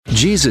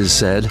Jesus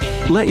said,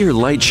 "Let your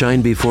light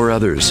shine before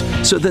others,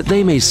 so that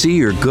they may see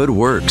your good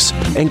works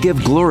and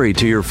give glory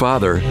to your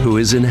Father who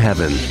is in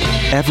heaven."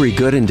 Every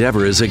good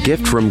endeavor is a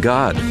gift from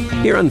God.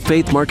 Here on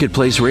Faith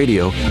Marketplace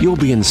Radio, you'll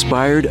be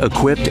inspired,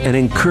 equipped, and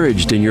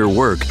encouraged in your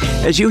work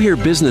as you hear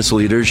business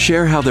leaders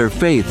share how their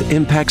faith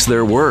impacts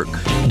their work.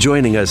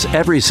 Joining us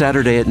every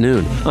Saturday at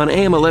noon on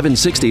AM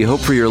 1160 Hope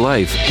for Your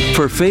Life.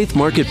 For Faith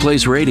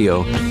Marketplace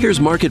Radio,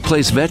 here's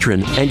Marketplace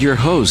veteran and your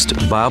host,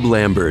 Bob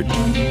Lambert.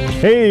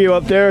 Hey, you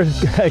up there.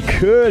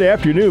 Good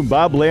afternoon.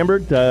 Bob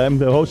Lambert. I'm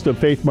the host of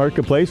Faith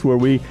Marketplace, where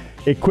we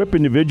equip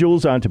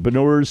individuals,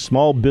 entrepreneurs,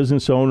 small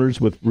business owners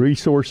with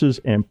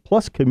resources and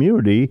plus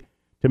community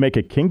to make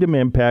a kingdom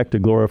impact to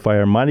glorify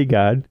our mighty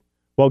God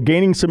while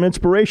gaining some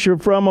inspiration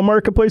from a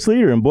marketplace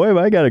leader. And boy, have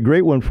I got a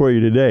great one for you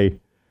today.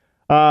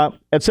 At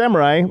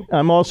Samurai,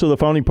 I'm also the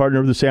founding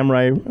partner of the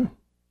Samurai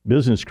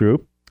Business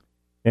Group.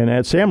 And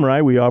at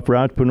Samurai, we offer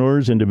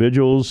entrepreneurs,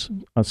 individuals,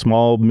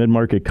 small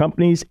mid-market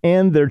companies,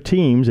 and their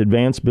teams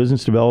advanced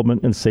business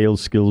development and sales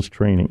skills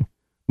training.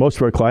 Most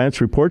of our clients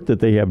report that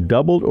they have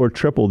doubled or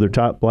tripled their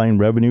top-line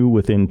revenue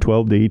within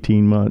 12 to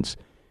 18 months.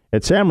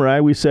 At Samurai,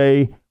 we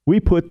say, we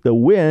put the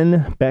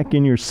win back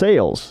in your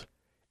sales.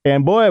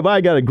 And boy, have I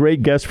got a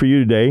great guest for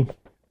you today.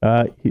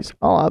 He's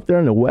all out there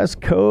on the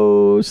West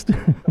Coast,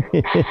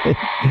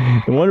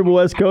 the wonderful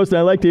West Coast. And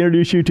I'd like to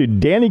introduce you to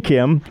Danny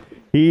Kim.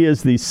 He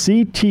is the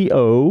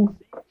CTO,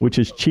 which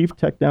is Chief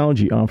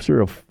Technology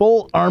Officer of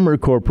Full Armor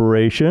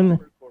Corporation.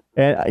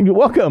 And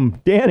welcome,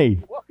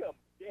 Danny.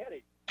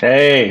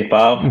 Hey,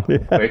 Bob.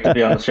 Great to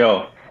be on the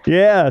show.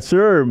 Yeah,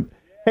 sir.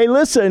 Hey,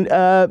 listen,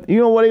 you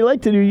know what I'd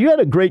like to do? You had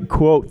a great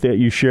quote that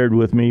you shared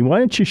with me. Why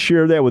don't you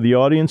share that with the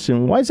audience,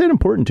 and why is that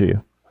important to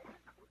you?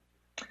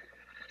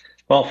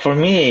 Well, for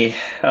me,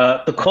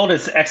 the quote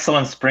is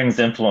 "Excellence brings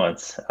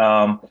influence."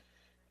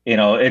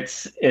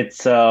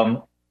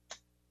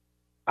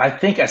 I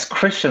think as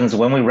Christians,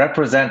 when we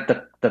represent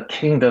the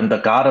kingdom, the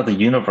God of the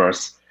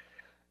universe,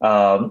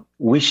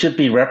 we should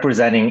be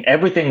representing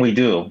everything we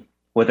do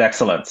with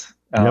excellence.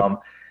 Yep.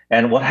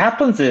 And what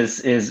happens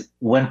is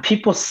when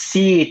people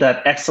see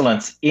that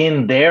excellence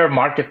in their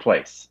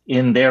marketplace,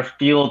 in their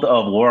field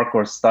of work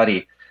or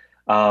study,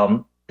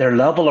 their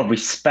level of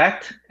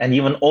respect and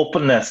even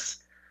openness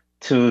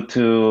to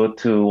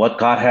what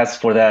God has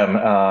for them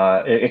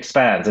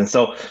expands. And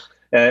so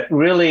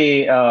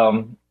really,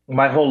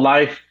 my whole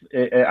life,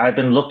 I've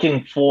been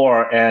looking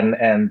for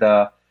and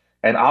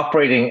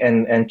operating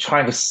and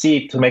trying to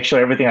see to make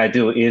sure everything I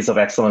do is of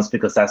excellence,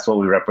 because that's what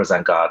we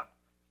represent God.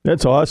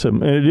 That's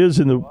awesome. And it is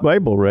in the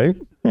Bible, right?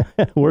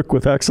 Work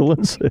with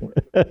excellence.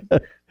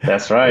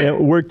 That's right. Yeah,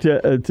 work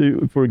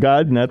for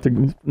God,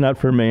 not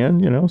for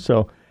man, you know.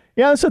 So,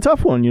 yeah, it's a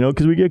tough one, you know,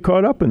 because we get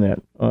caught up in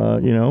that,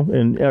 you know,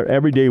 and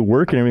everyday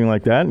work and everything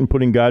like that, and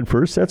putting God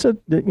first. That's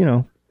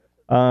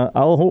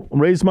I'll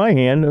raise my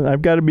hand.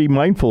 I've got to be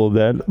mindful of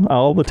that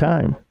all the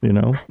time, you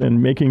know,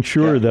 and making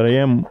sure that I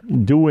am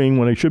doing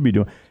what I should be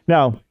doing.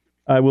 Now,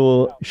 I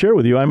will share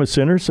with you, I'm a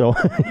sinner, so,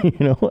 you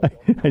know,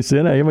 I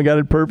sin. I haven't got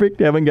it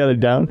perfect. I haven't got it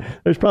down.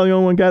 There's probably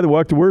only one guy that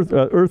walked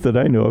the earth that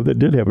I know of that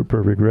did have it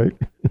perfect, right?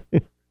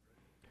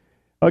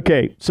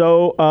 Okay,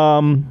 so,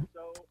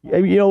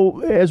 you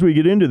know, as we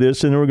get into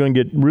this, and then we're going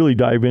to really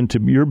dive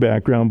into your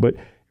background, but,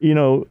 you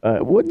know,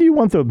 what do you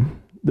want the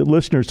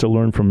listeners to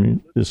learn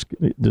from this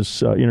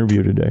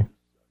interview today?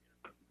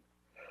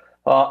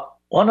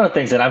 One of the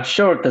things, and I'm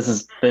sure this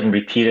has been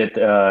repeated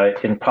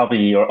in probably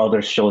your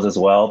other shows as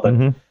well,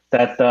 but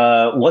that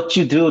what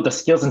you do, the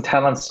skills and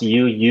talents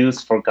you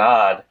use for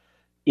God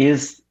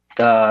is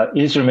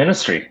your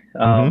ministry.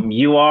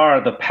 You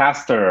are the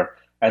pastor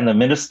and the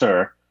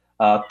minister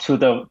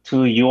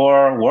to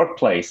your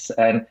workplace,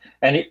 and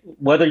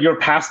whether you're a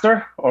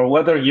pastor or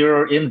whether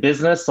you're in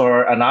business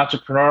or an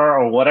entrepreneur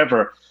or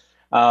whatever,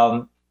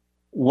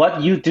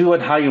 what you do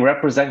and how you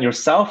represent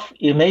yourself,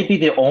 it may be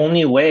the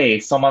only way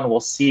someone will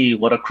see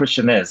what a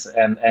Christian is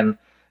and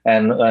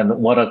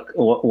what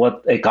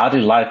a godly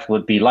life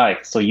would be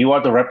like. So you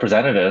are the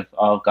representative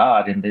of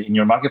God in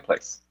your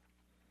marketplace.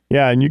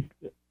 Yeah, and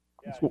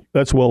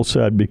that's well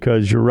said,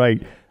 because you're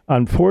right.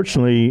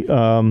 Unfortunately,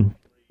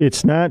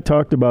 it's not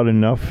talked about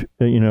enough,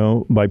 you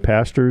know, by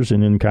pastors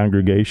and in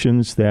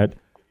congregations that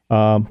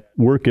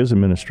work is a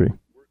ministry.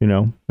 You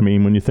know, I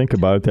mean, when you think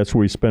about it, that's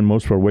where we spend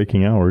most of our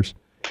waking hours.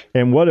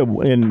 And what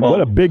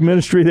a big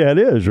ministry that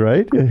is,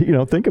 right? You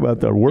know, think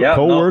about the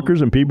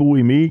co-workers and people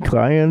we meet,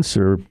 clients,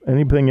 or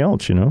anything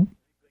else, you know?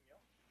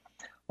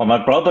 Well,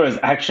 my brother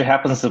actually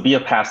happens to be a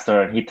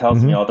pastor, and he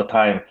tells me all the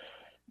time,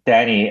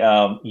 Danny,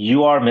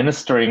 you are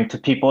ministering to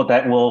people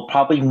that will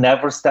probably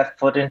never step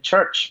foot in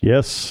church.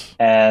 Yes.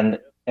 And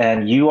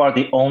you are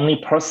the only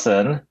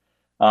person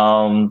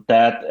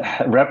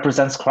that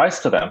represents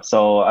Christ to them.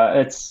 So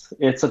it's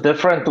a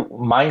different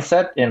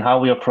mindset in how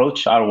we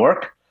approach our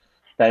work.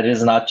 That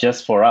is not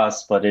just for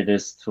us, but it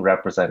is to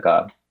represent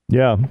God.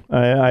 Yeah.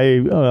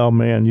 Oh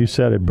man, you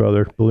said it,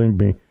 brother. Believe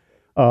me.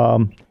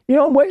 You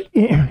know,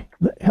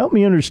 help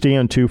me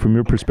understand too, from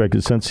your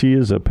perspective, since he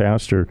is a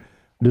pastor,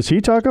 does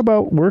he talk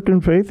about work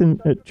and faith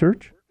at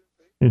church?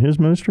 in his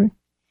ministry?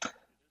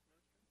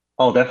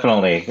 Oh,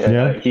 definitely.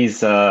 Yeah. He's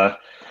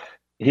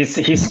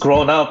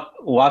grown up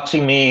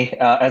watching me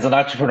as an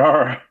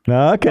entrepreneur.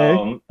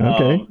 Okay.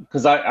 Okay.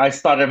 Because I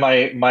started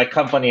my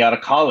company out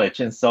of college,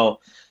 and so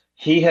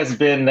he has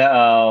been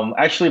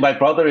actually my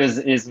brother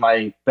is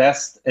my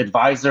best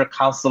advisor,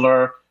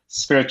 counselor,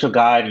 spiritual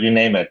guide, you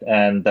name it,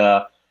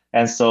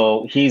 and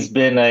so he's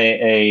been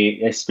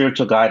a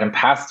spiritual guide and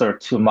pastor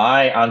to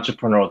my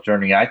entrepreneurial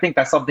journey. I think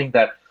that's something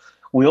that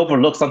we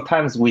overlook.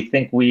 Sometimes we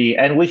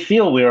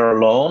feel we're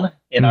alone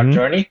in our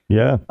journey.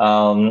 Yeah.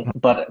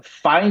 But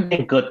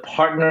finding good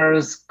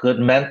partners, good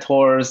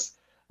mentors,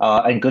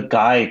 and good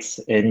guides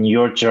in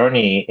your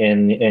journey,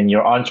 in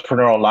your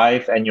entrepreneurial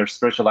life and your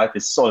spiritual life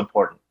is so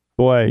important.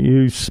 Boy,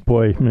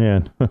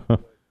 man.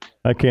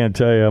 I can't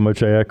tell you how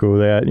much I echo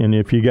that. And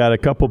if you got a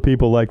couple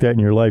people like that in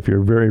your life,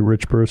 you're a very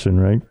rich person,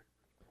 right?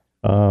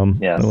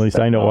 Yes, at least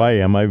definitely. I know I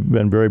am. I've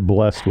been very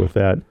blessed with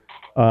that.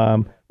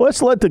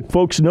 Let's let the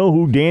folks know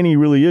who Danny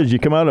really is. You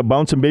come out a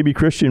bouncing baby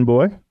Christian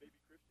boy.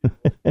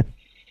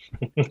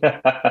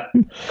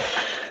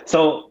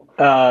 So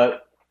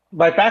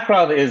my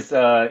background is,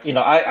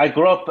 I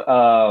grew up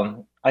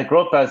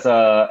as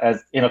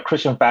in a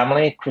Christian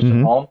family,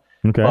 Christian home.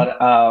 Okay.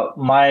 But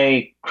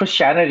my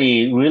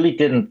Christianity really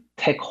didn't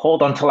take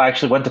hold until I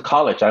actually went to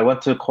college. I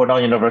went to Cornell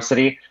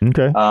University.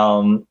 Okay.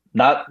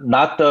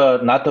 Not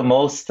the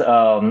most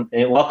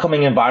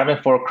welcoming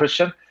environment for a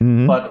Christian.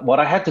 But what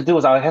I had to do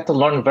was I had to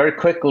learn very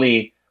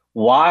quickly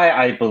why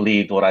I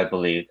believed what I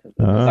believed,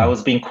 because I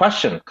was being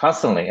questioned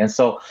constantly, and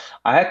so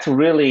I had to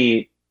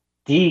really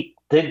dig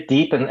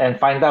deep and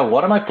find out,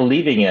 what am I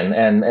believing in,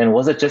 and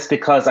was it just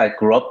because I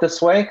grew up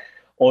this way,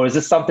 or is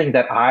this something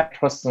that I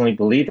personally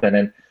believe in?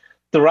 And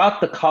throughout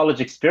the college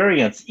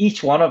experience,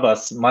 each one of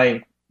us,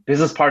 my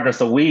business partners,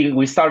 so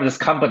we started this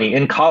company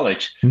in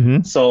college.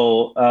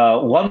 So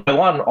one by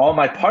one, all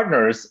my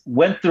partners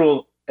went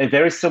through a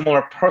very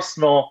similar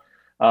personal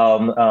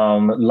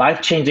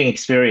life-changing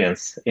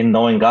experience in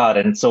knowing God.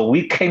 And so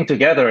we came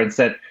together and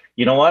said,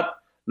 you know what,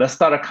 let's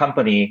start a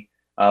company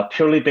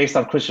purely based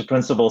on Christian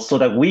principles so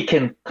that we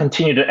can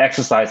continue to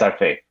exercise our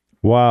faith.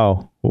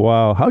 Wow.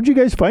 How'd you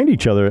guys find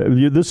each other?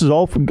 This is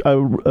all from,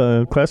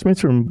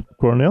 classmates from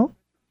Cornell?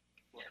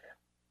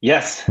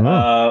 Yes. You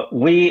know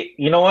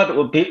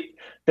what,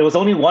 there was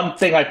only one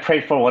thing I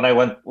prayed for when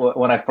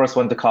I first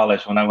went to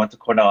college, when I went to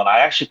Cornell, and I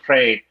actually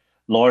prayed,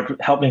 Lord,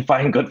 help me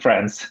find good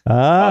friends.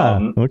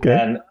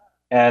 Okay.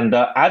 And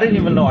I didn't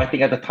even know, I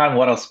think at the time,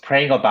 what I was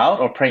praying about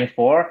or praying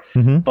for.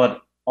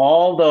 But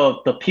all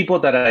the people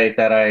that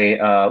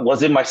I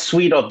was in my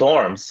suite of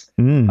dorms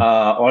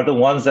are the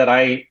ones that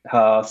I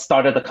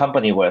started the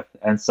company with.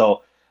 And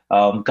so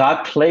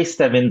God placed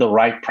them in the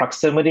right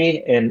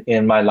proximity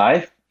in my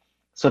life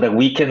so that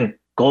we can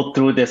go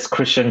through this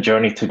Christian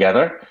journey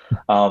together,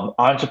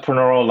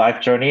 entrepreneurial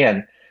life journey.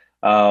 And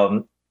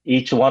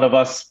each one of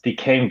us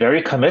became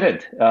very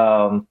committed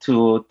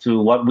to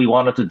what we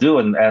wanted to do,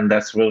 and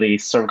that's really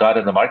serve God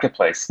in the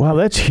marketplace. Wow,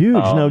 that's huge.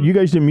 Now, you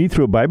guys didn't meet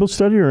through a Bible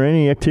study or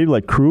any activity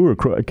like Cru or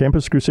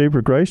Campus Crusade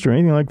for Christ or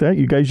anything like that?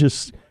 You guys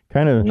just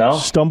kind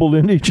of stumbled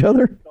into each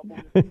other?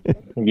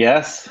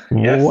 Yes.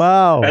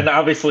 Wow. And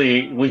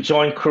obviously, we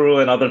joined Cru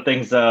and other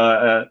things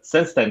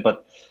since then.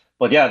 But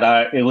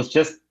yeah, it was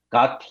just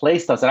God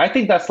placed us. And I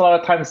think that's a lot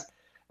of times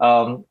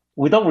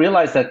we don't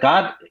realize that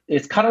God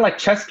is kind of like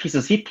chess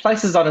pieces. He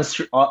places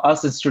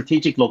us in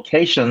strategic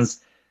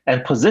locations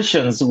and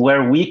positions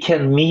where we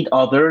can meet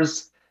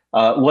others,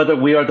 whether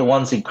we are the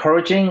ones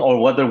encouraging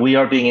or whether we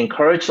are being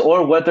encouraged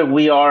or whether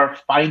we are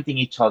finding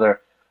each other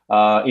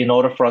in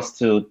order for us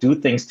to do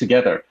things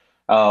together.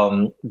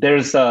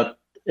 There's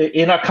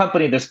in our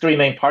company, there's three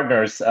main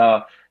partners.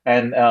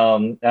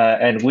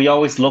 And we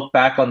always look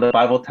back on the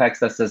Bible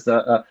text that says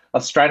a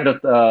strand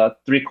of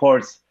three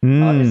cords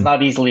is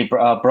not easily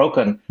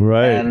broken.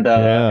 Right.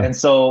 And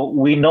so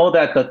we know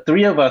that the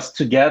three of us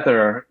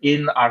together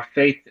in our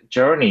faith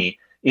journey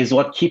is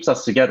what keeps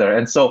us together.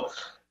 And so,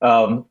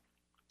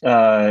 not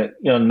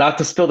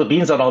to spill the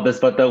beans on all this,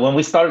 but when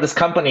we started this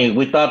company,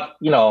 we thought,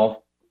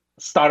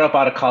 startup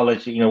out of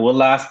college, we'll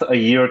last a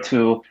year or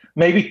two,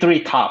 maybe three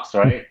tops,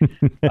 right?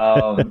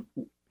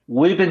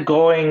 We've been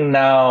going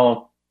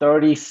now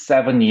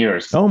 37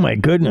 years. Oh my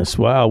goodness!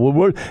 Wow. Well,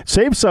 we'll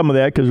save some of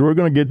that because we're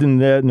going to get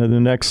into that in the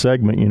next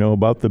segment.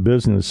 About the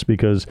business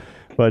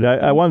But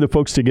I wanted the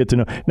folks to get to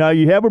know. Now,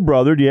 you have a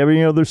brother. Do you have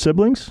any other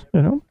siblings?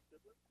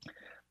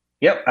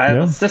 Yep, I have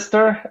a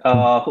sister,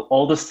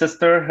 oldest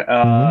sister,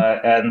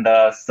 and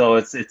so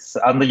it's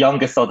I'm the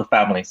youngest of the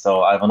family.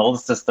 So I have an older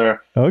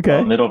sister,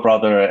 middle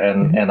brother,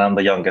 and I'm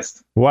the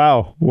youngest.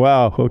 Wow.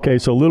 Okay,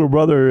 so little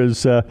brother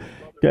is.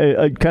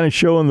 Kind of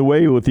showing the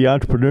way with the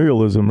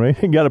entrepreneurialism, right?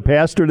 You got a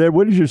pastor there.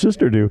 What does your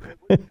sister do?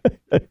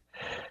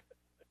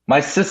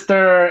 My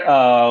sister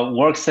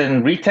works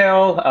in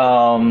retail,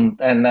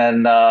 and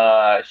then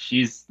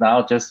she's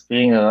now just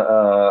being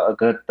a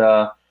good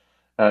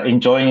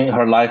enjoying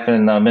her life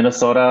in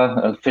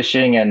Minnesota,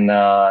 fishing and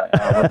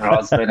with her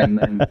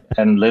husband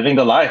and living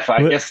the life.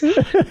 I guess,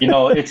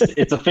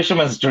 it's a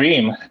fisherman's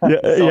dream.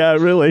 Yeah,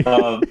 really.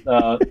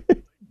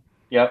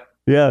 Yep.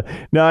 Yeah.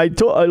 Now, I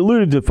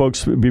alluded to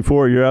folks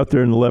before, you're out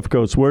there in the left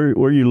coast. Where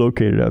are you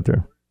located out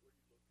there?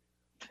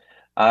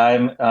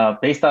 I'm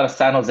based out of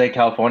San Jose,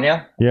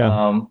 California.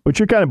 Yeah. But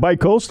you're kind of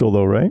bi-coastal,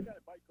 though, right?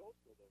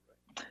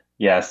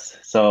 Yes.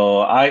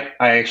 So I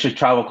actually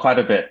travel quite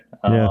a bit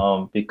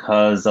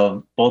because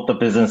of both the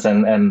business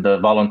and the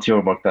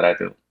volunteer work that I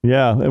do.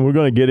 Yeah, and we're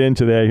going to get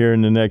into that here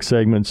in the next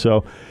segment.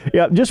 So,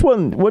 yeah, just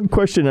one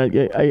question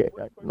I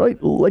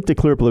like to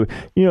clear up a little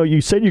bit.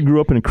 You said you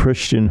grew up in a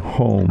Christian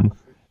home.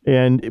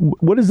 And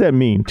what does that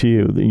mean to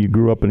you that you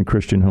grew up in a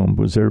Christian home?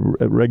 Was there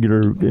a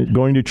regular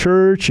going to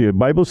church, a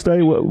Bible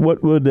study?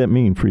 What would that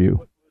mean for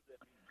you?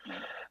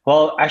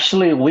 Well,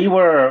 actually,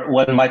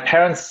 when my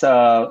parents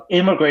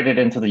immigrated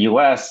into the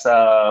U.S.,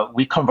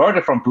 we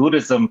converted from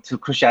Buddhism to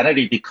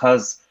Christianity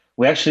because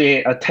we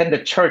actually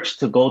attended church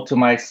to go to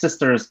my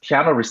sister's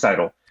piano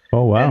recital.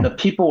 Oh, wow. And the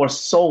people were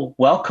so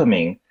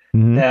welcoming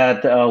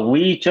that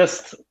we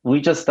just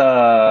accepted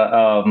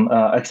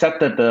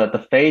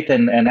the faith.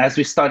 And as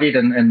we studied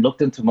and looked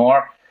into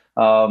more,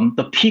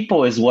 the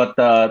people is what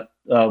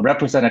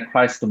represented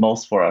Christ the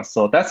most for us.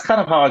 So that's kind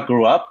of how I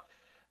grew up.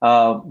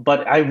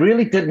 But I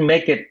really didn't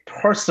make it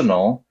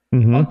personal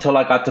until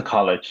I got to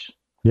college.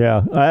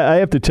 Yeah, I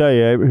have to tell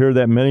you, I hear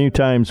that many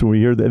times when we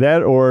hear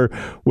that, or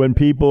when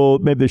people,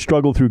 maybe they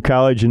struggle through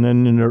college and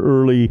then in their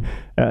early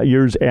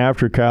years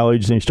after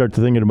college, they start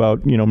to thinking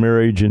about,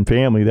 marriage and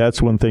family.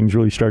 That's when things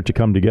really start to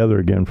come together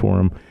again for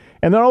them.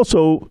 And then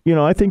also,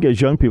 I think as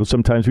young people,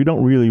 sometimes we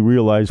don't really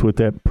realize what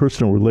that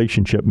personal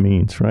relationship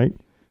means, right?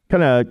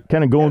 Kind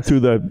of going through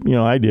the,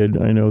 I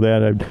know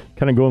that. I'm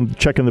kind of going,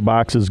 checking the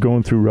boxes,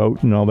 going through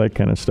rote and all that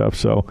kind of stuff.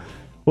 So,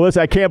 well,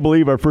 listen, I can't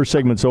believe our first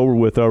segment's over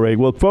with already.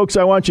 Well, folks,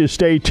 I want you to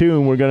stay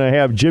tuned. We're going to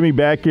have Danny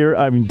back here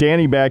on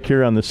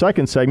the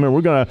second segment. We're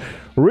going to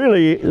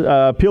really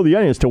peel the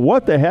onion as to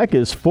what the heck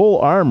is full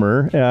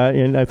armor,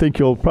 and I think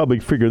you'll probably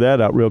figure that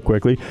out real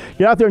quickly.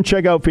 Get out there and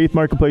check out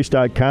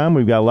faithmarketplace.com.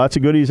 We've got lots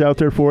of goodies out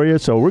there for you.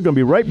 So we're going to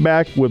be right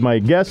back with my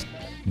guest,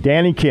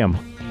 Danny Kim.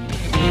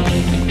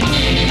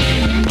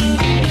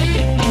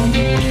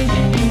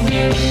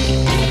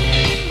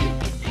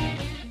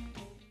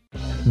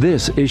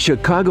 This is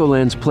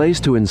Chicagoland's place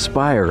to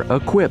inspire,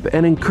 equip,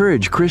 and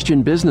encourage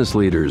Christian business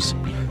leaders.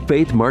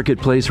 Faith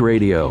Marketplace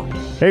Radio.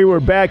 Hey, we're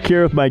back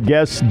here with my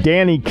guest,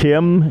 Danny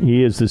Kim.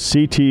 He is the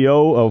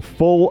CTO of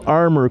Full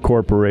Armor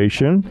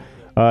Corporation.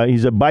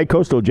 He's a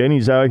bi-coastal.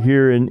 He's out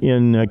here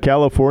in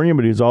California,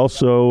 but he's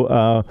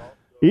also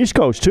East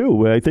Coast,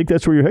 too. I think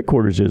that's where your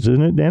headquarters is,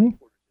 isn't it, Danny?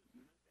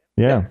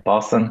 Yeah.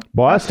 Boston.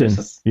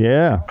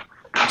 Yeah.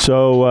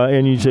 So,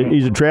 and he's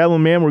a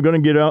traveling man. We're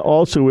going to get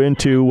also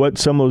into what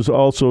some of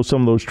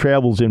those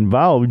travels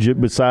involve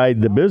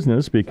beside the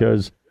business,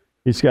 because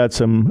he's got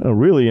some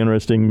really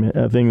interesting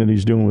thing that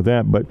he's doing with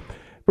that. But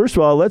first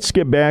of all, let's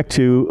get back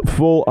to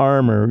Full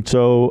Armor.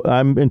 So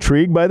I'm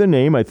intrigued by the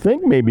name. I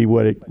think maybe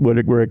where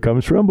it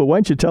comes from. But why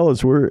don't you tell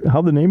us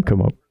how the name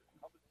come up?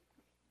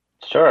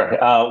 Sure.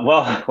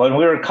 Well, when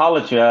we were in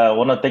college,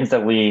 one of the things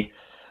that we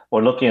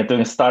were looking at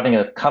doing is starting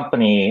a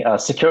company,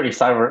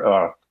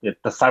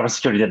 the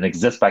cybersecurity didn't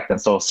exist back then.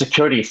 So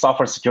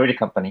software security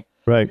company.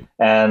 Right.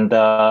 And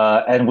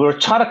we were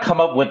trying to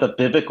come up with a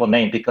biblical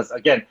name because,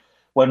 again,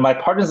 when my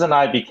partners and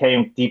I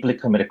became deeply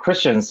committed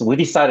Christians, we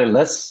decided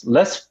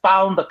let's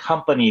found a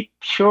company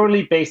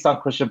purely based on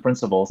Christian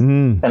principles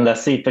and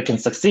let's see if it can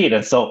succeed.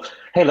 And so,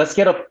 hey, let's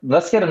get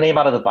a name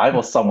out of the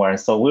Bible somewhere. And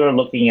so we were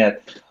looking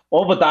at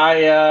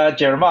Obadiah,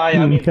 Jeremiah.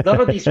 I mean,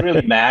 none of these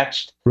really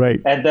matched. Right.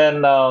 And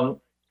then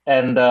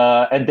and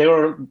they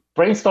were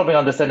brainstorming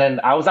on this, and then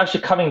I was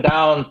actually coming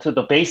down to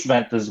the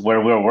basement. This is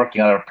where we were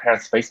working, at our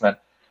parents' basement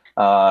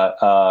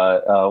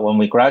when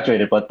we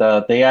graduated.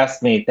 But they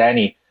asked me,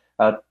 Danny,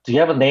 do you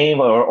have a name,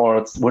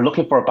 or we're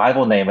looking for a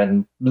Bible name?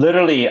 And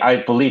literally,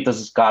 I believe this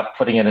is God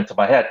putting it into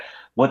my head.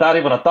 Without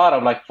even a thought,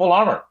 I'm like, Full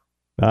Armor.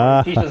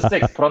 Ephesians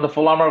 6, put on the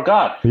full armor of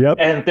God. Yep.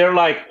 And they're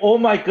like, oh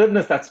my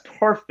goodness, that's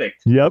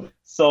perfect. Yep.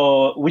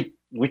 So we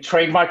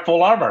trademarked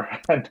Full Armor.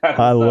 And that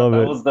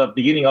was the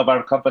beginning of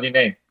our company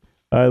name.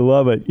 I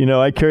love it.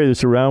 I carry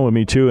this around with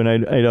me too, and I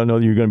don't know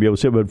that you're going to be able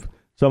to see it, but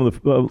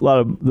a lot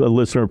of the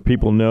listener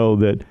people know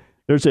that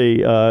there's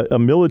a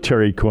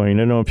military coin.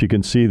 I don't know if you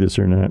can see this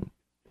or not,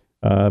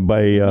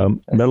 by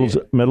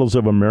Medals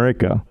of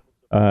America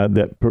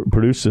that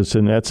produced this,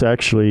 and that's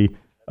actually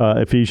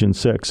Ephesians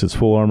 6. It's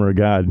Full Armor of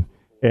God.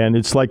 And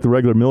it's like the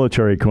regular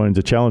military coins,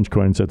 the challenge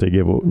coins that they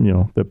give,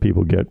 that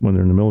people get when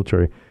they're in the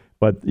military.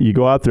 But you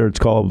go out there, it's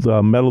called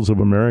Medals of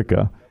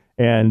America.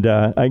 And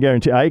I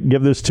guarantee, I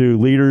give this to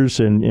leaders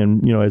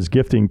and as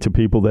gifting to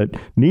people that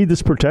need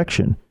this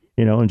protection,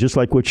 and just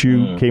like what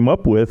you came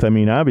up with, I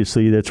mean,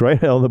 obviously that's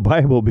right out of the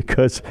Bible,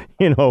 because,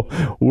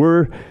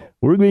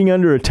 we're being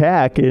under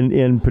attack,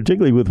 and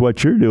particularly with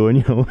what you're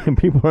doing, and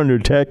people are under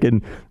attack,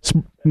 and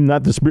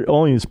not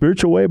only in the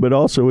spiritual way, but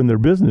also in their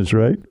business,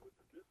 right?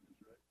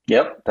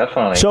 Yep,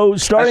 definitely. So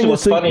starting Actually,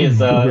 what's funny is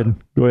go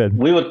ahead.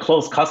 we would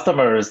close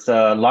customers,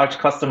 large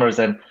customers,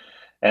 and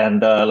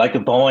like a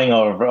Boeing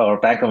or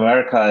Bank of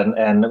America,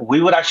 and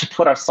we would actually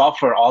put our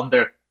software on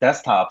their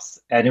desktops,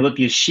 and it would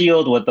be a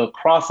shield with a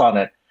cross on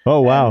it.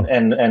 Oh, wow.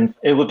 And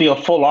it would be a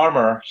full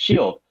armor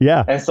shield.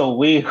 Yeah. And so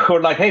we were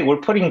like, hey, we're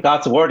putting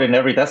God's word in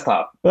every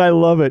desktop. I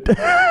love it.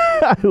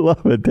 I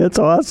love it. That's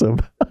awesome.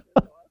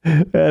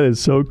 That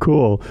is so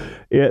cool.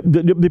 Yeah,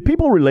 did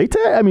people relate to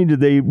that? I mean, did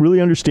they really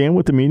understand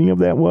what the meaning of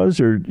that was?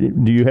 Or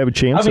do you have a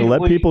chance to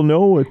let people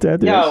know what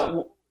that is?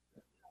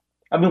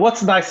 I mean,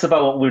 what's nice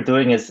about what we're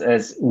doing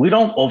is we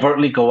don't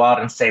overtly go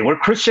out and say, we're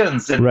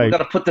Christians and we're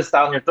going to put this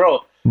down your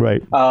throat.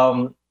 Right.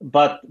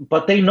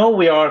 But they know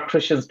we are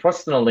Christians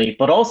personally,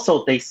 but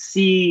also they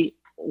see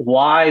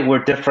why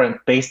we're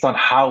different based on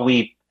how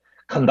we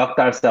conduct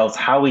ourselves,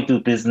 how we do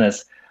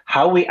business,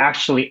 how we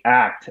actually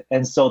act.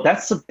 And so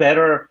that's a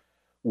better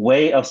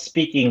way of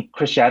speaking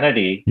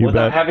Christianity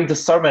without having to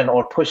sermon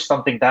or push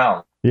something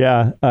down.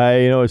 Yeah,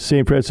 it's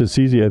St. Francis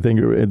Assisi, I think,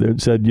 that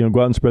said,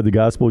 go out and spread the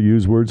gospel,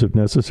 use words if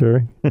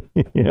necessary.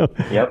 Yep.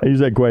 I use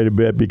that quite a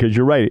bit because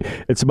you're right.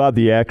 It's about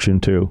the action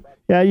too.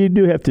 Yeah, you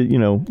do have to,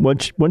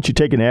 once you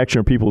take an action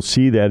or people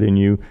see that in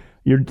you,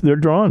 they're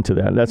drawn to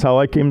that. That's how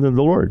I came to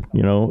the Lord,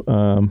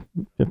 21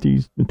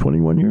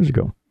 years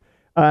ago.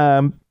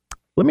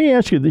 Let me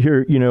ask you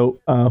here,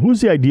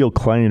 who's the ideal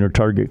client or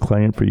target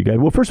client for you guys?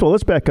 Well, first of all,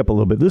 let's back up a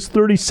little bit. This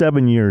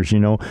 37 years,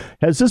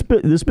 has this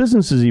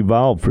business has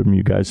evolved from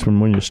you guys from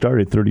when you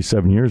started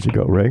 37 years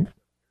ago, right?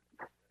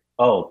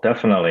 Oh,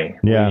 definitely.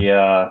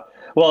 Yeah.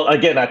 Well,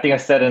 again, I think I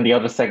said in the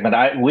other segment,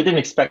 we didn't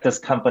expect this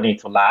company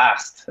to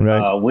last.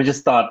 Right. We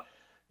just thought,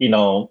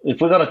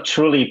 if we're going to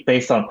truly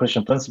based on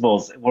Christian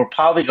principles, we're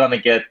probably going to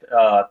get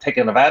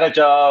taken advantage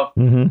of,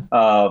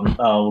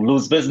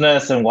 lose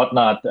business and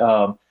whatnot.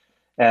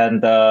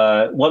 And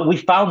what we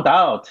found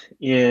out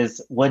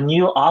is when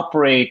you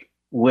operate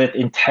with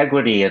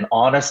integrity and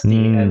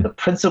honesty and the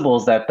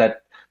principles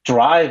that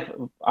drive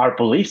our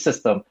belief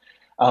system,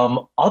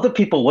 other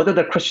people, whether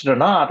they're Christian or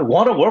not,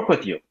 want to work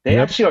with you. They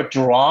actually are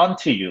drawn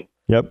to you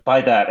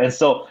by that. And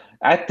so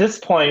at this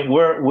point,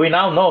 we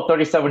now know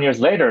 37 years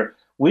later,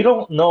 we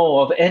don't know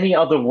of any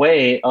other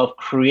way of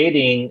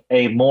creating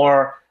a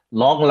more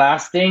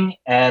long-lasting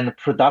and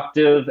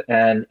productive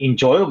and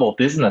enjoyable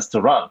business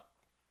to run.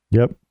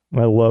 Yep.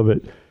 I love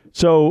it.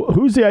 So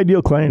who's the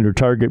ideal client or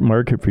target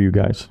market for you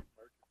guys?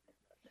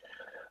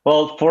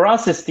 Well, for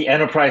us, it's the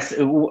enterprise.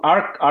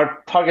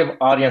 Our target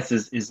audience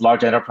is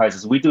large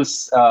enterprises. We do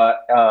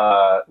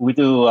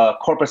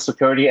corporate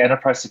security,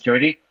 enterprise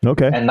security,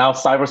 and now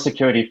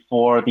cybersecurity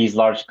for these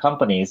large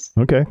companies.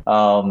 Okay.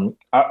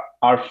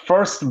 Our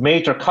first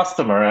major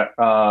customer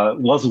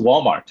was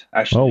Walmart.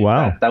 Actually, oh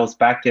wow, that was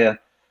back at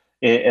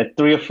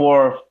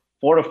 4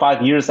 to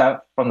 5 years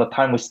out from the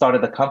time we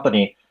started the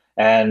company.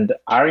 And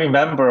I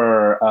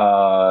remember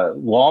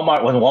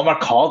Walmart, when Walmart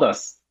called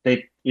us,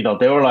 they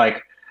were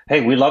like, hey,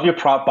 we love your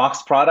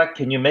box product.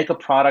 Can you make a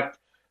product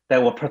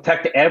that will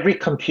protect every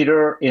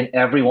computer in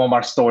every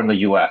Walmart store in the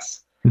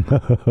U.S.?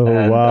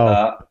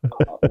 Wow.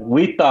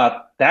 We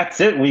thought, that's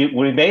it.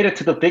 We made it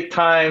to the big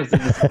times.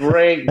 It was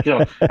great.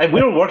 And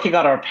we were working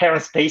on our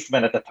parents'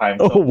 basement at the time.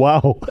 So oh,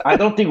 wow. I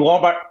don't think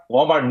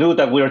Walmart knew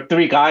that we were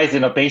 3 guys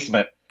in a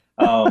basement.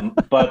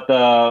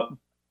 But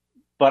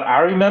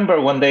I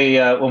remember when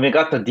we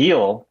got the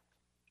deal,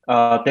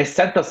 they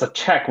sent us a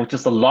check, which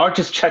is the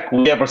largest check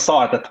we ever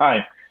saw at the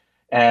time.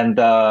 And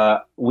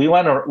we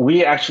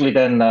actually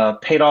then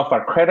paid off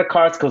our credit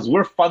cards because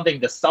we're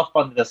self-funding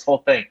this whole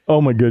thing.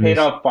 Oh my goodness! Paid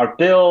off our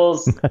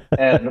bills,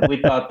 and we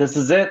thought this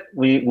is it.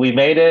 We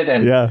made it,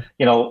 and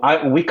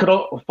we could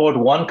afford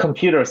one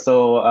computer,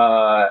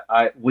 so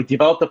we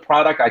developed the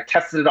product. I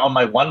tested it on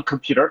my one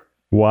computer.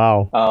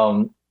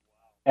 Wow.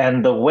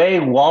 And the way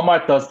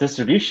Walmart does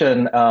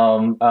distribution,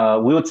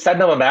 we would send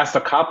them a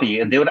master copy,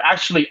 and they would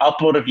actually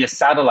upload it via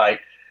satellite,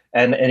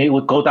 and it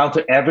would go down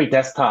to every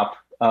desktop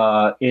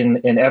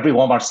in every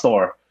Walmart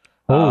store,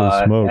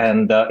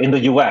 and in the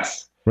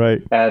U.S.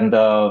 Right. And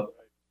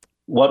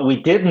what we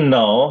didn't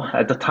know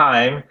at the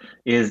time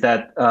is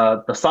that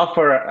the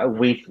software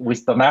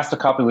the master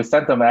copy we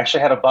sent them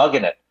actually had a bug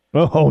in it.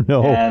 Oh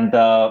no! And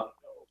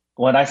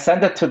when I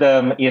sent it to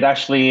them, it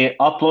actually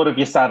uploaded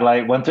via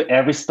satellite, went to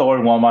every store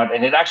in Walmart,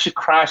 and it actually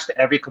crashed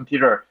every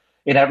computer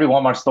in every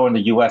Walmart store in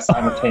the U.S.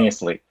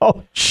 simultaneously.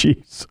 Oh,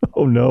 jeez.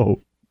 Oh, no.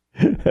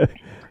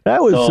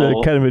 That was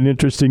kind of an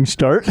interesting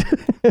start.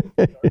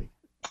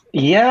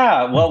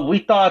 Yeah. Well, we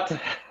thought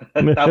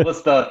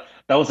that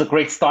was a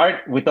great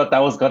start. We thought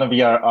that was going to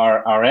be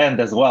our end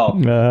as well.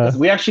 Because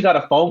we actually got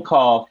a phone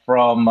call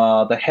from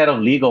the head of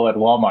legal at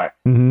Walmart.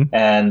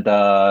 And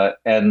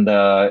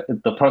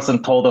the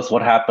person told us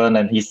what happened.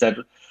 And he said,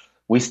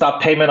 we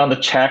stopped payment on the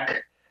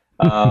check.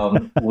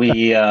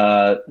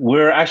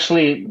 We're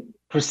actually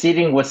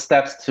proceeding with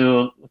steps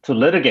to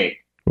litigate,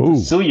 to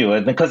sue you.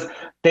 And because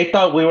they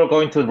thought we were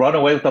going to run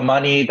away with the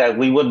money, that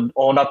we wouldn't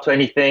own up to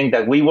anything,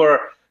 that we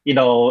were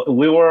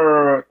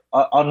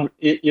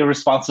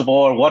irresponsible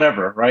or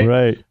whatever, right?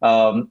 Right.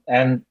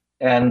 And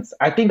and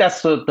I think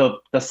that's the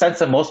sense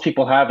that most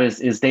people have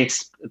is they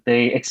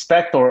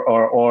expect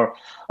or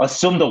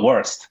assume the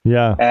worst.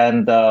 Yeah.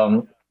 And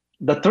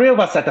the three of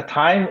us at the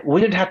time,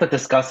 we didn't have to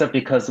discuss it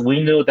because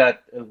we knew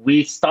that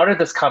we started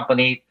this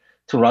company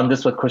to run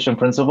this with Christian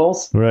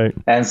principles. Right.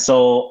 And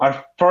so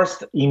our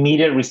first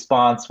immediate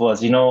response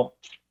was,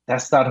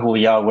 that's not who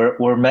we are.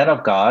 We're men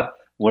of God.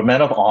 We're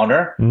men of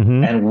honor,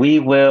 and we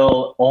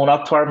will own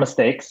up to our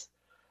mistakes.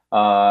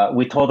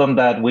 We told them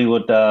that we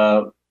would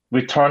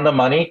return the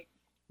money,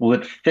 we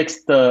would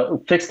fix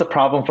the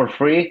problem for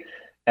free,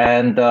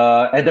 and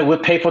then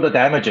we'd pay for the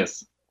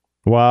damages.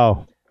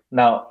 Wow.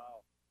 Now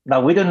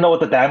we didn't know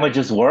what the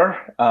damages were,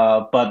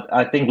 but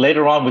I think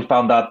later on we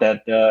found out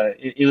that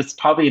it was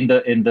probably in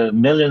the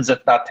millions,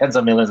 if not tens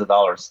of millions of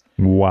dollars.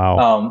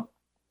 Wow.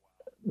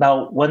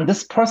 Now, when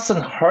this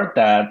person heard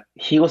that,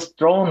 he was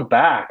thrown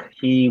back.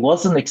 He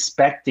wasn't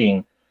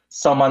expecting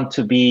someone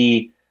to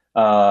be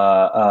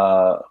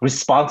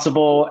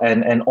responsible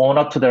and own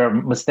up to their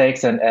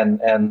mistakes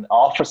and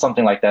offer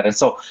something like that. And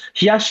so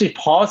he actually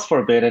paused for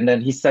a bit, and then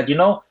he said,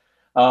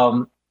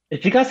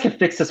 if you guys can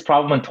fix this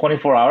problem in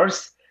 24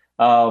 hours,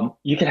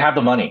 you can have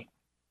the money.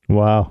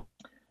 Wow.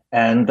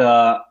 And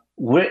I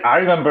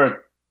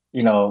remember,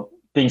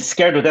 being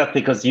scared to death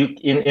because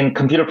in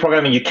computer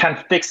programming, you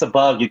can't fix a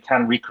bug, you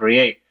can't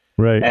recreate.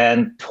 Right.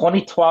 And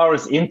 22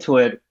 hours into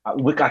it,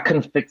 I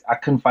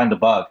couldn't find the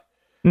bug.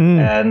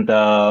 And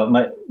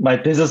my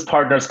business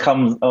partners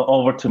come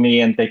over to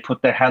me and they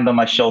put their hand on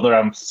my shoulder.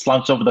 I'm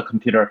slumped over the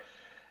computer,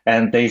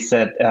 and they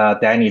said,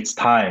 "Danny, it's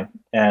time."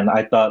 And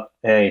I thought,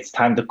 "Hey, it's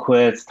time to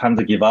quit. It's time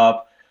to give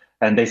up."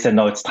 And they said,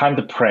 "No, it's time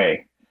to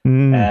pray."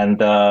 And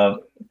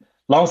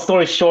long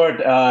story short,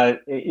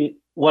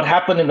 what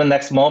happened in the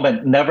next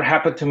moment never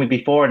happened to me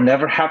before,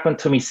 never happened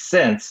to me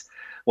since.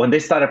 When they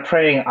started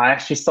praying, I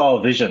actually saw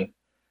a vision.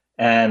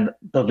 And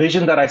the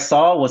vision that I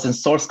saw was in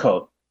source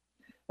code.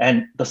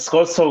 And the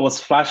source code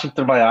was flashing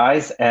through my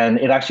eyes, and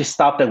it actually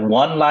stopped at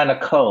one line of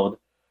code.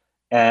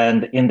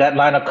 And in that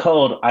line of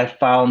code, I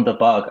found the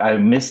bug. I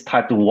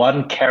mistyped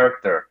one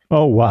character.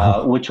 Oh,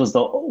 wow. Which was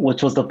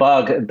the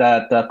bug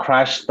that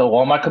crashed the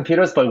Walmart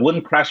computers, but it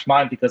wouldn't crash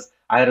mine because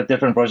I had a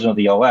different version of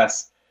the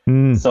OS.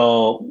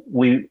 So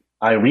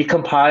I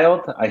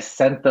recompiled. I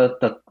sent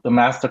the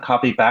master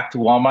copy back to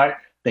Walmart.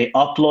 They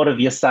uploaded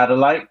via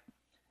satellite,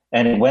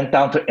 and it went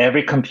down to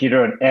every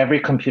computer, and every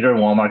computer in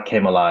Walmart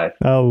came alive.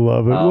 I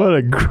love it. What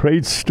a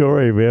great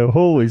story, man.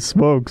 Holy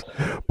smokes.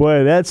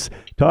 Boy,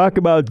 talk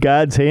about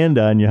God's hand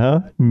on you, huh?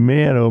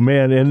 Man, oh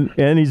man.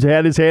 And he's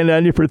had his hand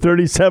on you for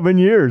 37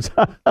 years.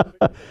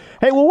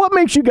 Hey, well, what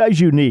makes you guys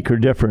unique or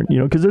different?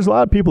 Because there's a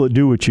lot of people that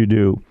do what you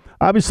do.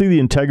 Obviously, the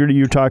integrity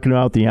you're talking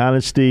about, the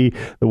honesty,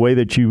 the way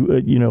that you,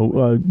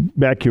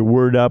 back your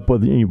word up,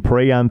 whether you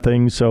pray on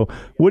things. So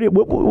what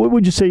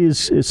would you say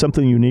is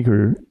something unique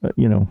or,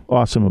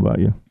 awesome about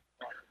you?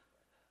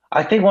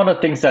 I think one of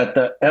the things that,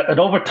 and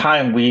over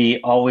time, we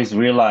always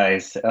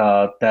realize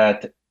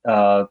that,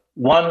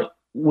 one,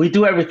 we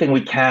do everything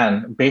we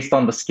can based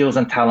on the skills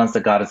and talents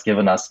that God has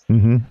given us.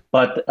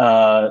 But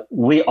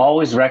we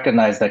always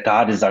recognize that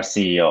God is our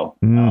CEO.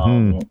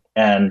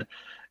 And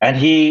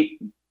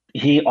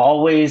He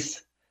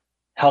always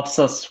helps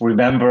us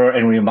remember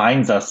and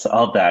reminds us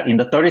of that. In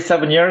the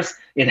 37 years,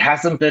 it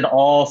hasn't been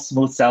all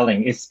smooth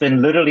sailing. It's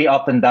been literally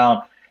up and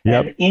down.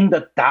 Yep. And in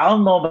the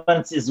down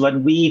moments is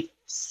when we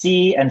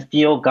see and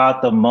feel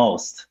God the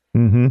most.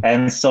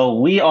 And so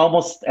we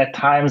almost at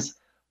times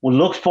will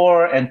look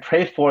for and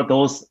pray for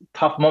those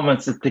tough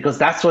moments because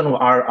that's when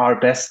our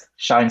best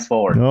shines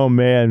forward. Oh,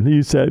 man.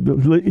 You said,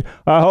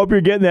 I hope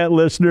you're getting that,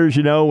 listeners,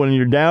 when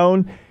you're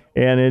down.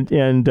 And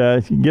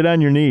get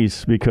on your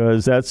knees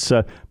because that's.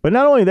 But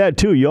not only that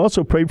too, you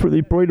also prayed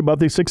about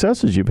the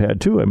successes you've had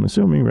too. I'm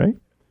assuming, right?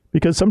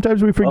 Because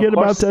sometimes we forget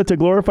about that to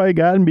glorify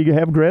God and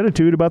have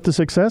gratitude about the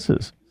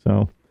successes.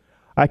 So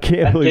I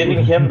can't believe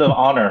giving Him the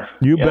honor.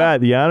 You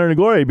bet, the honor and the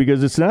glory,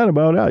 because it's not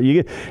about us.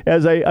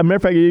 As a matter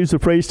of fact, I used the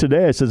phrase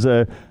today. I says,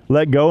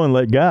 "Let go and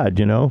let God."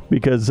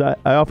 Because I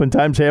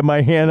oftentimes have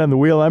my hand on the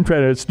wheel. I'm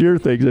trying to steer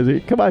things. I say,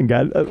 "Come on,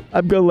 God,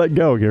 I'm going to let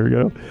go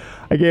here."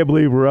 I can't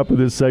believe we're up with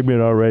this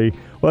segment already.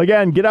 Well,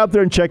 again, get out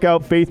there and check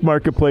out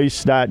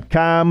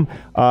faithmarketplace.com.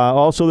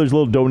 Also, there's a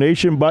little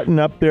donation button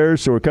up there.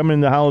 So we're coming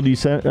in the holiday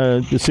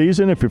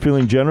season. If you're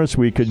feeling generous,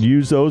 we could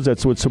use those.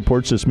 That's what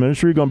supports this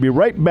ministry. Going to be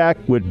right back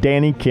with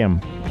Danny Kim.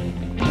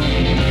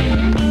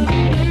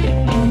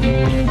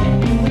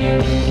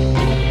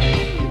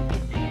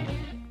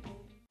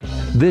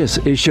 This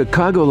is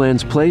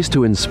Chicagoland's place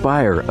to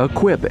inspire,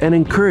 equip, and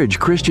encourage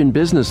Christian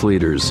business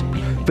leaders.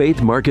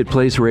 Faith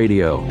Marketplace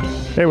Radio.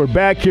 Hey, we're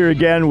back here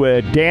again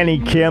with Danny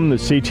Kim, the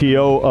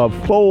CTO of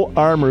Full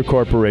Armor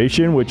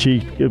Corporation, which he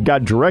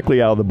got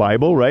directly out of the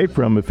Bible, right,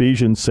 from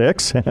Ephesians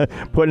 6,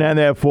 putting on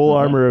that full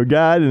armor of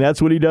God, and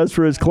that's what he does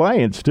for his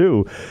clients,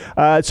 too.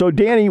 So,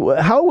 Danny,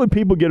 how would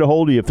people get a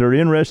hold of you if they're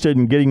interested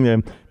in getting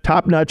the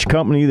top-notch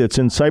company that's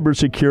in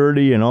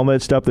cybersecurity and all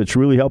that stuff that's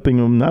really helping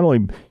them, not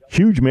only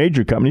huge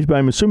major companies, but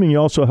I'm assuming you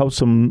also help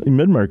some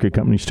mid-market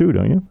companies, too,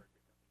 don't you?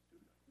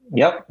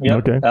 Yep.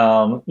 Okay.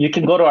 You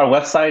can go to our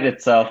website.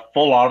 It's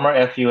Full Armor,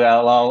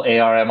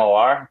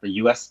 FULLARMOR, the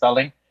US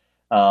spelling,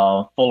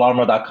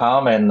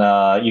 fullarmor.com.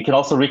 And you can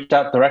also reach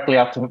out directly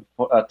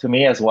to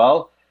me as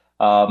well.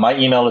 My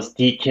email is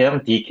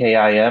dkim,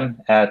 DKIM,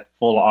 at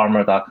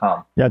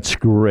fullarmor.com. That's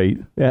great.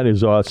 That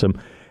is awesome.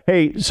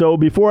 Hey, so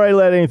before I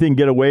let anything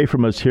get away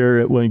from us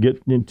here, when we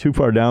get too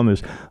far down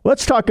this,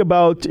 let's talk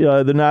about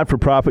the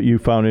not-for-profit you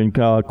founded,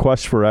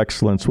 Quest for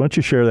Excellence. Why don't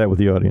you share that with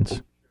the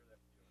audience?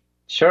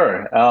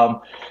 Sure.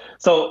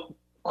 So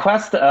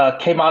Quest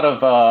came out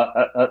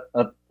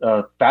of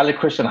Valley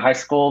Christian High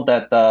School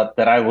that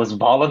I was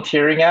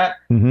volunteering at.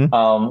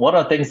 Mm-hmm. One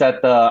of the things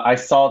that I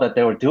saw that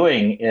they were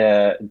doing,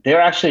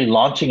 they're actually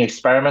launching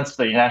experiments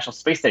for the International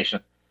Space Station.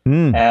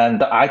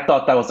 And I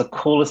thought that was the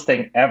coolest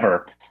thing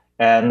ever.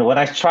 And when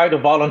I tried to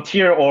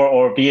volunteer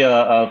or be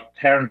a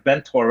parent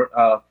mentor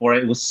for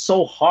it, it was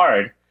so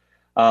hard.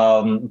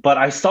 But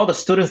I saw the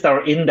students that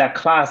were in that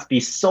class be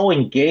so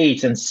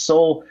engaged and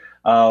so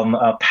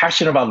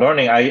passionate about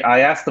learning. I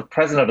asked the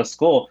president of the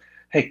school,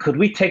 hey, could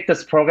we take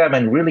this program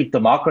and really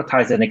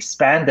democratize and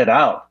expand it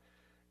out?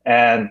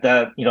 And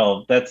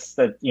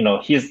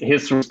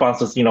his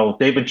response was,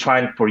 they've been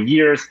trying for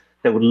years.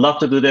 They would love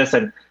to do this.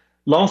 And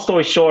long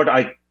story short,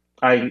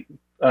 I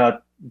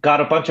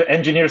got a bunch of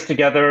engineers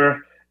together,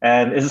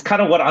 and this is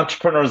kind of what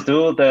entrepreneurs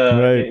do.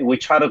 Right. We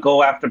try to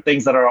go after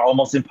things that are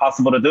almost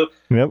impossible to do.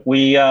 Yep.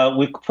 We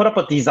put up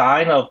a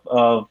design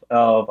of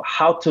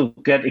how to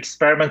get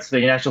experiments to the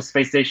International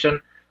Space Station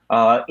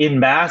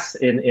in mass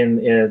in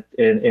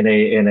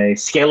a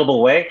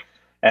scalable way,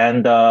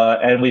 and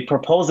we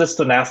proposed this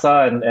to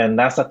NASA, and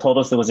NASA told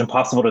us it was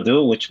impossible to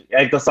do, which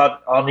egged us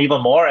on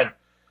even more. And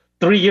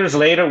 3 years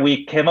later,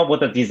 we came up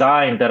with a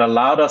design that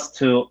allowed us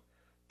to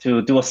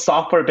do a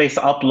software-based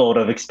upload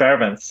of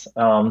experiments.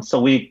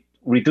 So we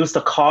reduced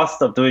the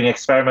cost of doing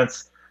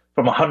experiments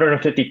from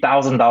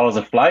 $150,000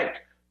 a flight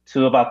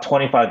to about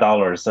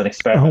 $25 an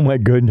experiment. Oh my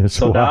goodness!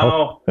 So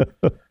wow.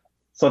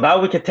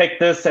 now we can take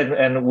this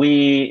and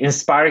we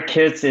inspire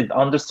kids in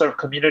underserved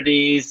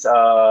communities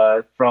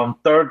from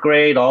third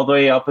grade all the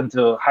way up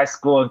into high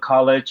school and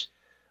college.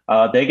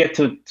 They get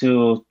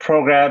to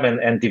program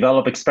and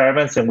develop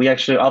experiments, and we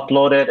actually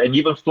upload it and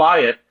even fly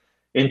it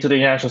into the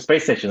International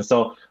Space Station.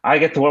 So I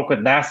get to work with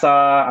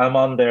NASA. I'm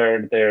on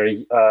their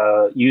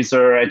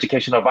user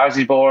education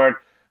advisory board.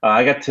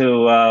 I get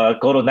to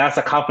go to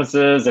NASA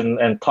conferences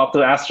and talk to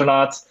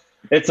astronauts.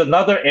 It's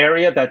another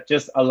area that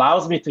just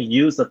allows me to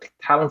use the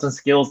talents and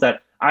skills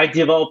that I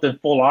developed in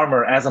Full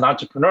Armor as an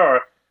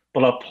entrepreneur,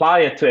 but apply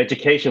it to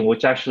education,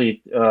 which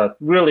actually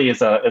really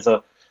is a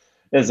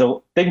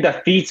thing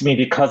that feeds me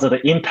because of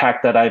the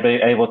impact that I've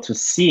been able to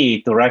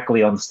see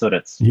directly on the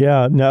students.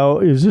 Yeah. Now,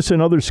 is this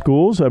in other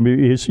schools? I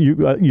mean,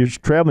 you're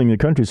traveling the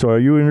country, so are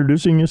you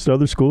introducing this to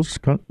other schools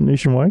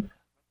nationwide?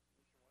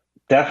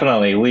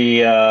 Definitely. We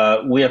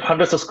have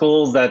hundreds of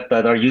schools that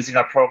are using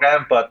our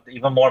program, but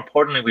even more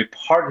importantly, we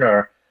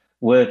partner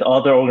with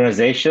other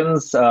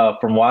organizations from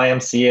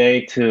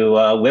YMCA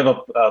to we have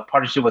a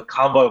partnership with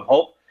Convoy of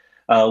Hope,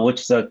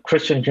 which is a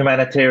Christian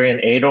humanitarian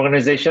aid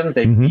organization.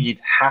 They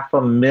feed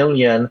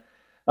 500,000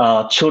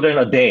 children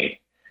a day.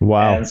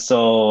 Wow. And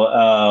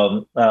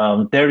so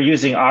they're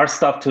using our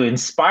stuff to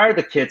inspire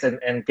the kids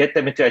and get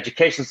them into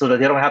education so that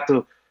they don't have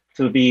to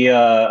be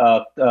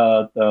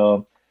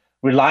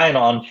relying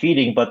on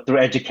feeding, but through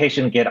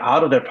education get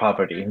out of their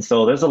poverty. And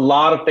so there's a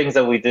lot of things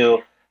that we do,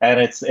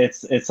 and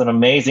it's an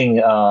amazing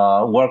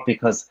work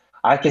because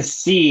I can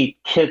see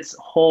kids'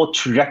 whole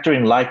trajectory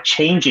in life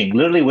changing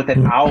literally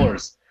within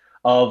hours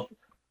of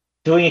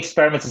doing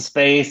experiments in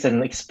space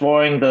and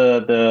exploring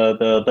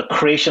the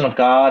creation of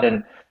God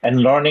and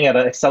learning at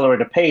an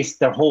accelerated pace.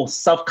 Their whole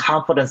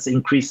self-confidence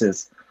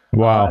increases.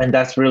 Wow. And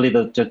that's really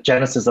the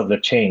genesis of the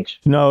change.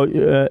 Now,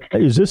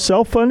 is this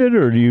self-funded,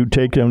 or do you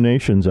take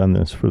donations on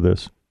this for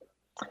this?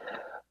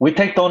 We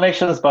take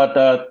donations, but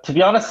to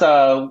be honest,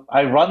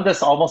 I run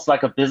this almost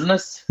like a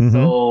business.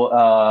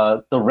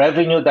 So the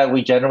revenue that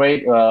we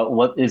generate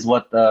what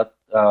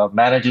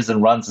manages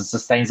and runs and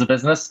sustains the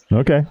business.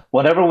 Okay.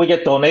 Whenever we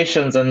get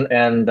donations and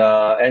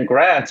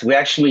grants, we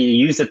actually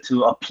use it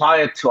to apply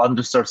it to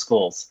underserved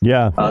schools.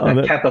 Yeah.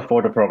 That can't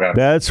afford the program.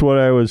 That's what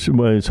I was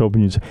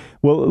hoping you'd say.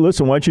 Well,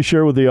 listen, why don't you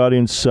share with the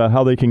audience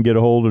how they can get a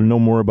hold and know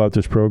more about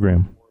this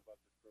program?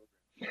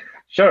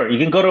 Sure. You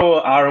can go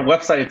to our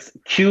website. It's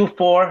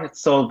Q4.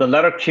 So the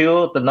letter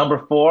Q, the number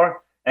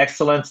 4,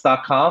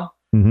 excellence.com.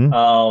 And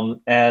on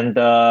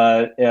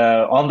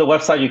the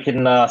website, you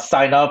can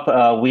sign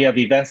up. We have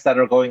events that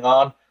are going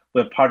on.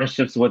 We have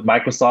partnerships with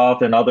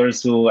Microsoft and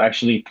others who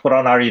actually put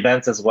on our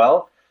events as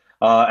well.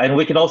 And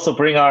we can also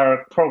bring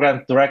our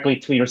program directly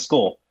to your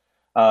school.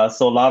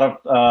 So a lot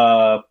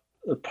of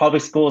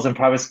public schools and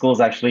private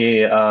schools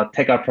actually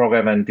take our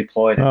program and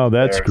deploy it. Oh,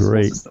 that's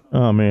great.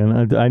 Oh,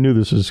 man. I knew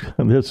this is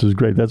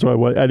great. That's why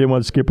I didn't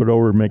want to skip it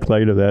over and make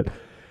light of that.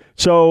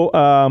 So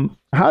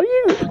how do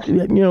you,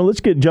 let's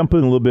jump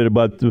in a little bit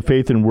about the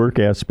faith and work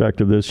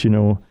aspect of this.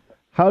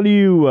 How do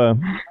you,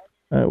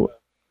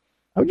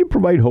 How do you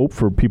provide hope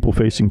for people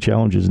facing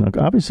challenges? Now,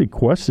 obviously,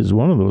 Quest is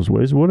one of those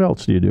ways. What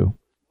else do you do?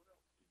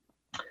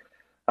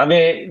 I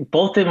mean,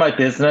 both in my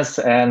business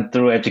and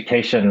through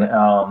education,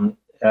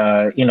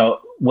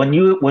 when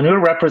you're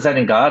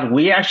representing God,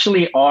 we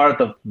actually are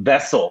the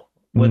vessel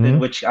within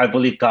which I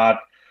believe God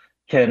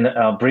can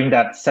bring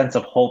that sense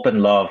of hope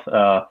and love.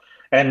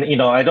 And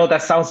I know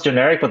that sounds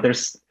generic, but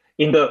there's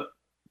in the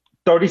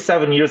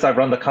 37 years I've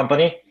run the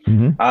company,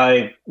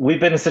 we've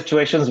been in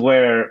situations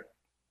where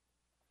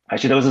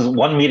actually there was this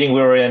one meeting we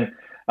were in.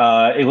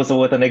 It was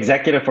with an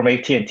executive from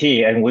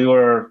AT&T, and we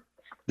were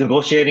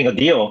negotiating a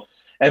deal.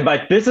 And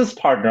my business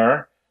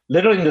partner,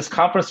 literally in this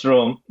conference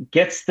room,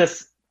 gets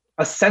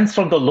a sense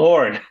from the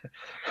Lord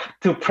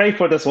to pray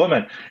for this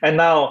woman. And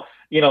now,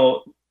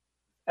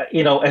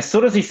 as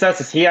soon as he says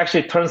this, he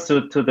actually turns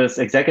to this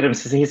executive and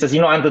he says,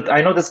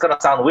 I know this is going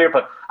to sound weird,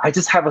 but I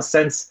just have a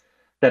sense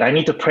that I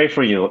need to pray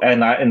for you.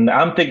 And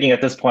I'm thinking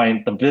at this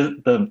point,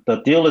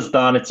 the deal is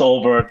done. It's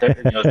over. They're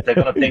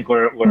going to think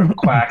we're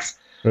quacks.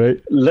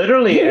 Right.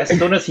 Literally, as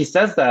soon as he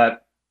says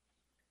that,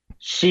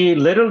 she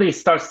literally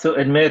starts to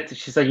admit,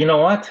 she said, you know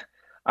what?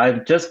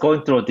 I'm just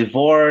going through a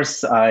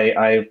divorce.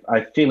 I'm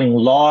feeling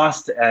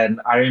lost.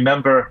 And I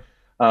remember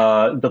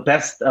the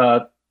best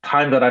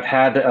time that I've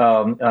had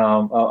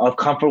of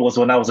comfort was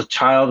when I was a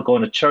child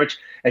going to church.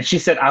 And she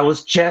said, I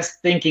was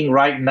just thinking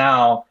right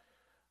now,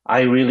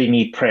 I really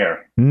need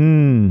prayer.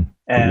 And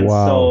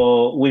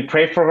so we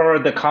prayed for her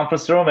in the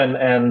conference room.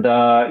 And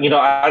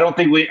I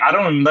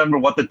don't remember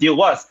what the deal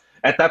was.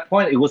 At that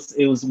point, it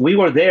was we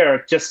were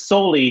there just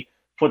solely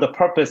for the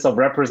purpose of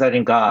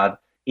representing God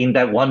in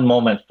that one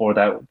moment for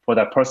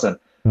that person.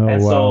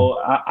 So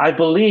I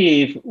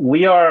believe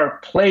we are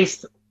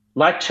placed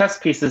like chess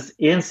pieces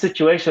in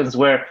situations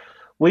where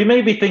we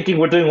may be thinking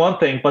we're doing one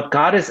thing, but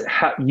God is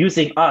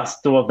using us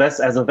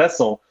as a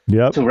vessel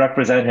to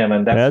represent Him,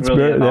 and that's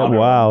really an honor.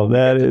 Wow,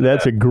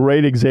 that's a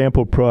great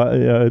example.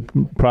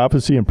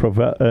 Prophecy and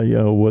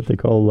what they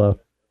call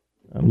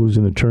I'm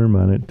losing the term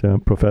on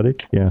it.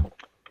 Prophetic, yeah.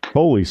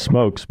 Holy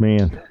smokes,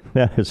 man,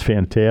 that is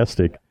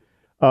fantastic.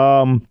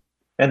 Go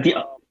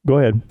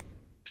ahead.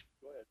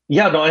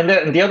 Yeah, no, and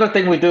the other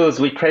thing we do is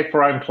we pray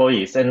for our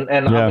employees, and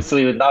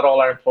obviously not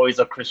all our employees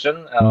are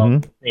Christian.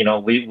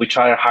 We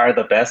try to hire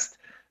the best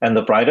and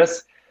the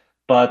brightest,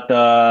 but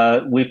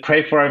we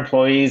pray for our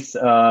employees,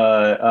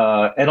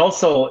 and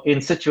also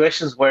in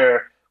situations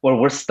where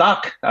we're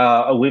stuck.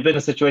 We've been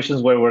in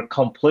situations where we're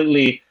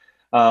completely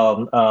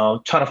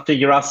trying to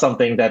figure out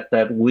something that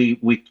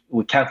we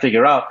can't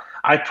figure out.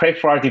 I pray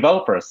for our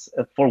developers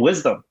for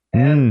wisdom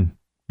and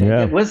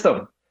get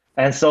wisdom.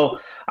 And so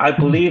I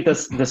believe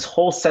this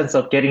whole sense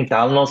of getting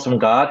downloads from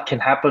God can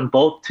happen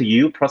both to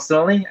you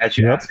personally as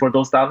you ask for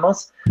those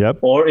downloads,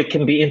 or it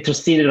can be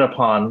interceded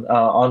upon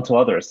onto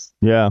others.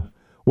 Yeah.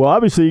 Well,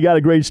 obviously, you got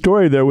a great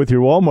story there with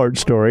your Walmart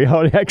story, how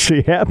it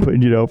actually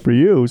happened, for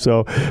you.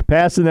 So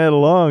passing that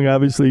along,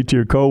 obviously, to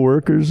your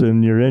coworkers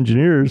and your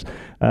engineers,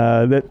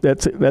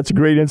 that's a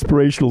great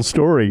inspirational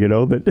story,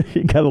 that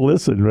you got to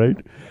listen, right?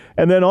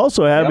 And then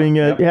also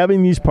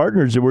having these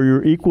partners where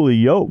you're equally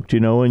yoked,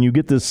 and you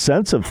get this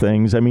sense of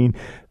things. I mean,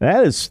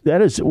 that is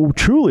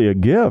truly a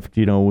gift,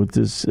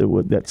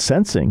 with that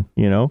sensing,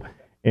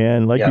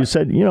 And like you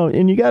said,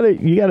 and you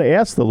gotta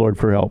ask the Lord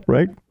for help,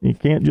 right? You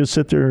can't just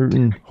sit there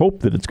and hope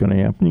that it's going to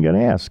happen. You got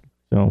to ask.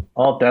 So.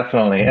 Oh,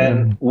 definitely,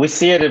 and we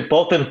see it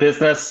both in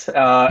business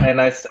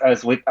and as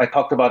I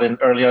talked about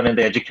early on in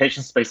the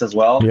education space as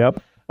well.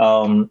 Yep.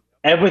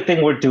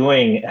 Everything we're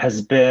doing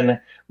has been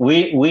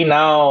we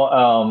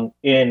now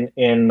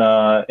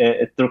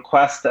through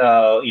Quest,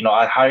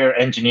 I hire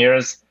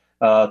engineers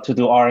to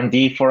do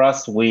R&D for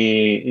us.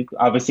 We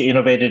obviously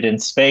innovated in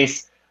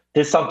space.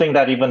 This is something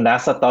that even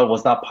NASA thought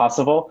was not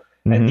possible.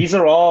 And these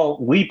are all,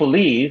 we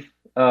believe,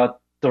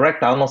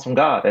 direct downloads from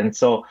God. And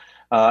so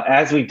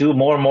as we do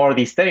more and more of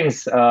these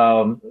things,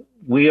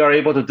 we are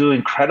able to do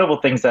incredible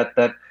things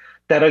that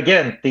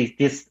again,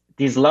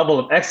 these level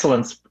of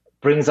excellence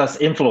brings us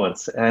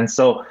influence. And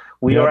so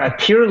we are at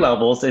peer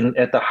levels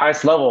at the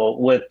highest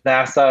level with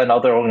NASA and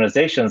other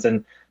organizations,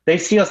 and they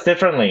see us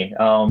differently.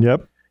 I'll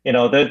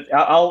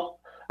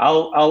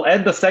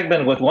end the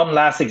segment with one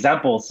last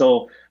example.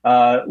 So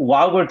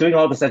while we're doing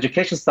all this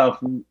education stuff,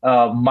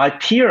 my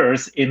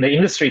peers in the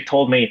industry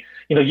told me,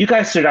 you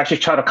guys should actually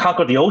try to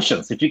conquer the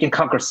oceans if you can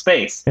conquer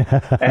space.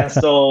 And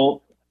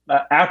so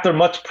after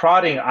much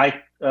prodding,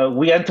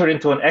 we entered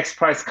into an X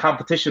Prize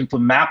competition to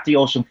map the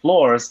ocean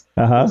floors.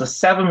 It was a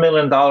 $7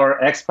 million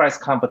X Prize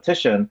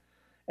competition.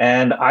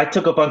 And I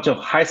took a bunch of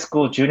high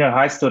school, junior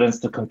high students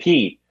to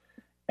compete.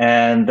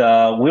 And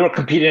we were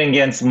competing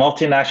against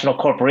multinational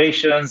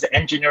corporations,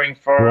 engineering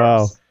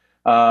firms.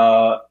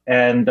 Wow.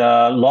 And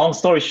long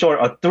story short,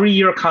 a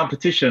 3-year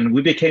competition,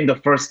 we became the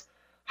first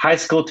high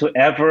school to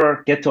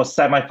ever get to a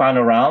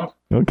semifinal round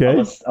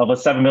of a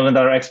 $7 million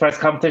X Prize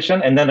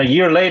competition. And then a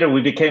year later,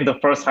 we became the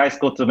first high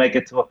school to make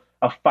it to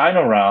a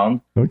final round.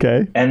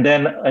 Okay. And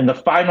then in the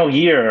final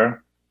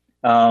year,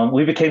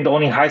 we became the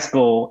only high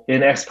school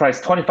in X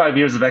Prize, 25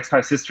 years of X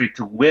Prize history,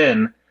 to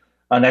win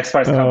an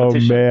X-Prize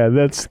competition. Oh man,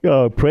 that's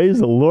praise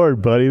the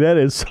Lord, buddy. That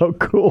is so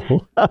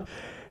cool.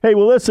 Hey,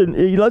 well,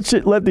 listen. Let's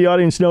let the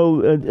audience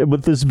know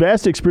with this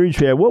vast experience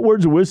you have. What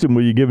words of wisdom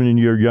were you giving in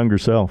your younger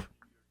self?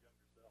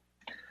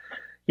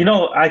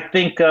 I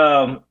think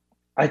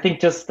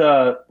just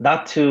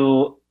not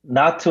to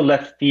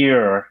let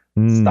fear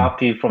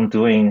stop you from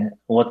doing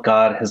what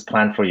God has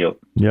planned for you.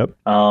 Yep.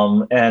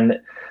 And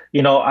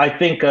I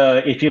think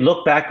if you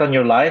look back on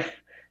your life,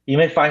 you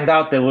may find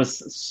out there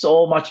was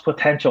so much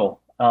potential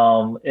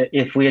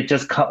if we had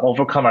just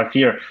overcome our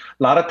fear. A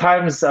lot of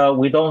times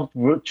we don't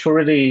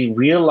truly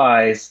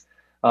realize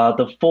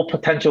the full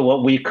potential of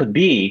what we could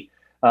be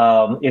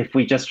if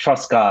we just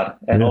trust God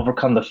and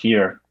overcome the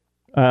fear.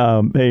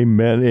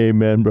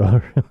 Amen,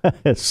 brother.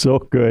 That's so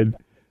good.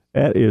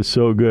 That is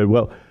so good.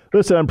 Well,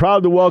 listen, I'm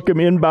proud to welcome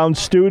Inbound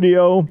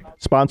Studio,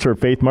 sponsor of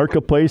Faith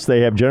Marketplace.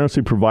 They have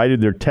generously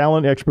provided their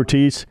talent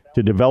expertise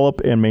to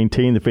develop and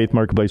maintain the Faith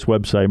Marketplace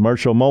website.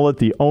 Marshall Mullet,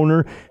 the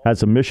owner,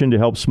 has a mission to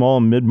help small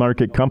and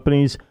mid-market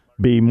companies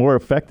be more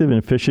effective and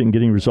efficient in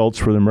getting results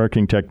for their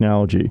marketing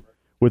technology.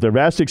 With their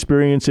vast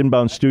experience,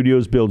 Inbound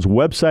Studios builds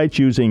websites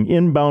using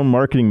inbound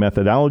marketing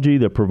methodology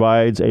that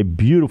provides a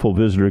beautiful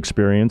visitor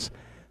experience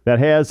that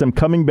has them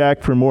coming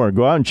back for more.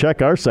 Go out and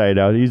check our site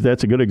out.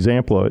 That's a good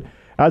example of it.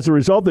 As a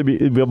result,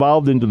 they've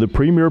evolved into the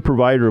premier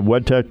provider of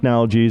web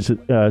technologies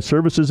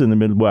services in the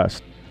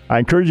Midwest. I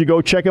encourage you to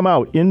go check them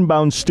out,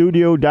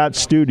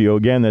 inboundstudio.studio.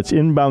 Again, that's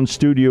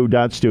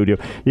inboundstudio.studio.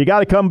 You got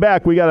to come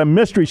back. We got a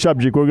mystery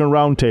subject we're going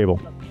to roundtable.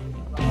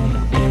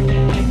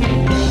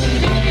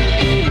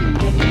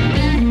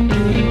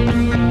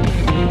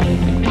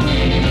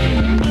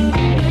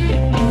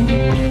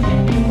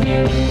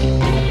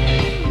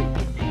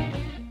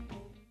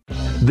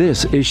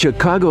 This is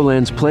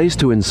Chicagoland's place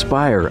to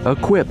inspire,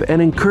 equip,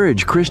 and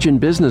encourage Christian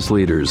business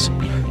leaders.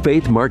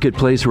 Faith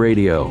Marketplace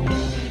Radio.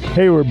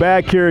 Hey, we're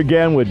back here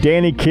again with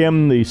Danny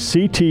Kim, the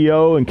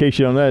CTO, in case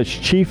you don't know, is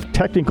Chief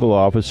Technical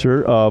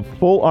Officer of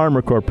Full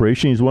Armor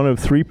Corporation. He's one of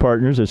three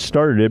partners that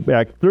started it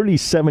back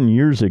 37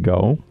 years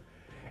ago.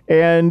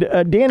 And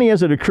Danny,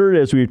 as it occurred,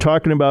 as we were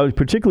talking about,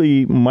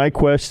 particularly my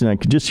question, I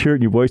could just hear it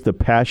in your voice, the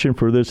passion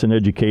for this in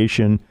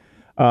education.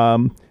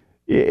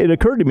 It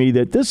occurred to me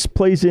that this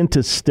plays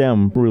into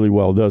STEM really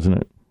well, doesn't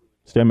it?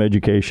 STEM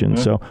education.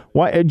 Mm-hmm. So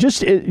why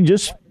just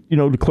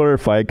to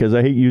clarify, because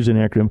I hate using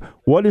acronym,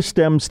 what does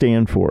STEM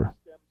stand for?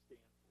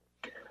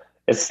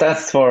 It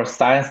stands for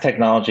science,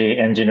 technology,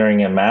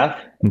 engineering, and math.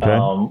 Okay.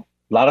 A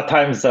lot of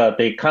times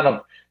they kind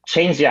of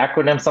change the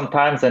acronym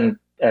sometimes and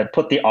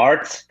put the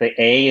arts, the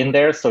A in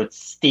there, so it's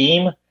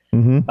STEAM.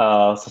 Mm-hmm.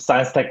 So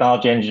science,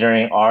 technology,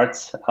 engineering,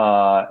 arts,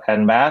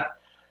 and math.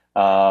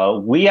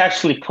 We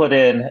actually put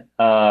in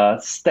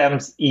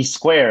STEM's E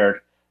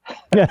squared,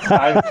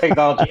 science,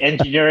 technology,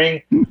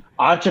 engineering,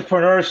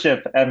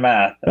 entrepreneurship, and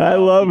math. I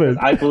love it.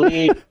 I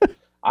believe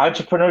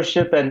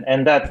entrepreneurship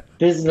and that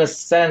business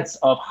sense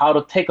of how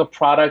to take a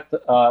product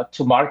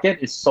to market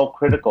is so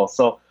critical.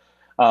 So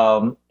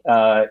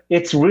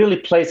it's really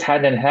plays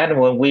hand in hand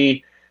when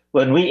we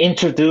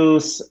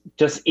introduce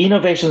just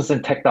innovations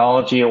in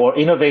technology or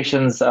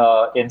innovations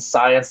in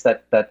science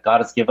that God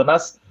has given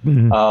us,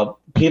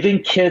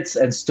 giving kids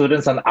and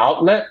students an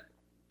outlet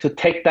to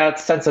take that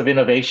sense of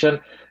innovation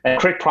and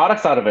create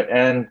products out of it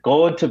and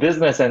go into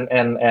business and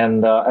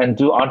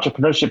do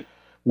entrepreneurship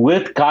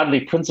with godly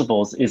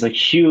principles is a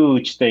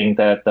huge thing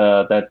that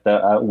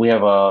we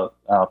have a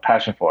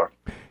passion for.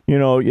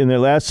 In the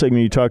last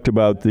segment, you talked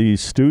about the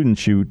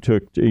students you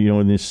took,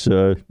 in this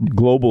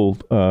global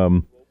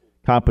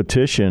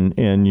competition,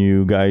 and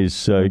you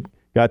guys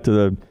got to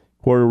the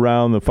quarter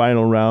round, the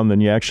final round, then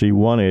you actually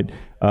won it.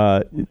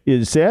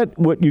 Is that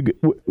what you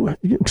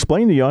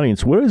explain to the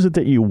audience? What is it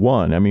that you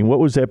won? I mean, what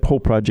was that whole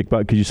project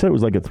about? Because you said it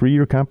was like a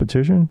 3-year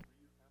competition.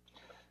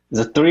 It's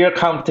a 3-year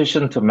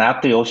competition to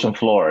map the ocean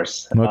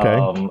floors.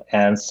 Okay.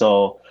 And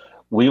so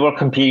we were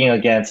competing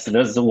against.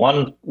 There's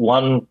one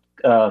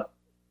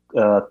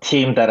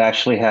team that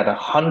actually had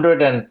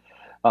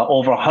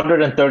over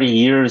 130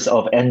 years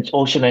of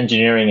ocean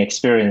engineering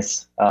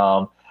experience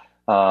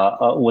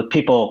with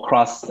people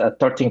across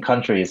 13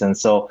 countries. And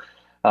so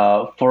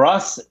for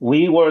us,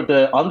 we were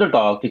the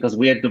underdog because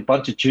we had a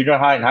bunch of junior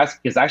high and high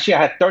school kids. Actually,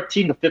 I had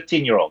 13 to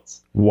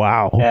 15-year-olds.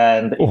 Wow.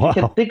 And if you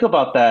can think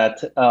about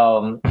that,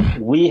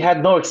 we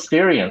had no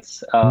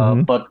experience.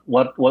 But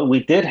what we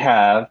did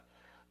have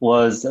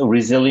was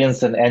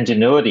resilience and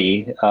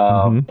ingenuity.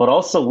 But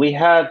also we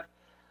had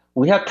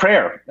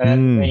prayer.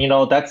 And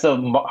that's a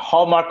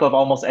hallmark of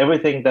almost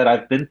everything that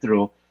I've been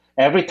through.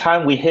 Every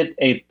time we hit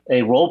a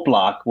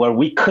roadblock where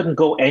we couldn't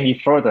go any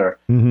further,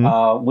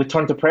 we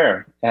turned to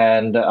prayer.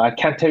 And I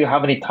can't tell you how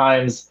many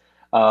times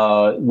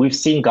we've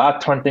seen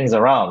God turn things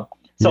around.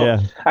 So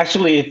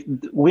actually,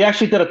 we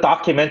actually did a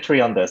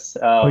documentary on this,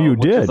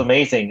 which is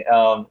amazing.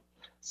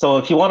 So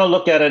if you want to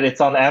look at it,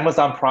 it's on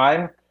Amazon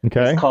Prime.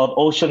 Okay. It's called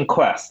Ocean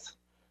Quest.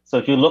 So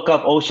if you look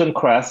up Ocean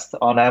Quest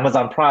on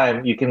Amazon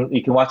Prime, you can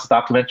watch the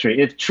documentary.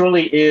 It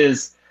truly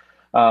is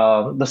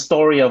the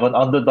story of an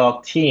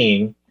underdog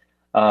team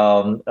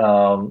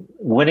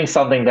winning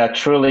something that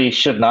truly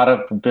should not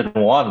have been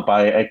won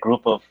by a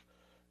group of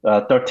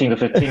 13 to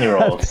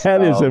 15-year-olds.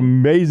 That is an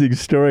amazing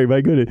story,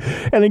 my goodness.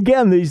 And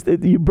again,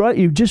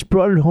 you just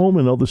brought it home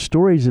in all the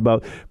stories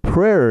about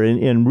prayer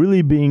and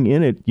really being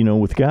in it,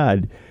 with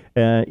God,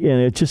 and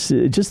it's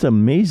just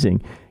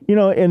amazing,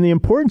 and the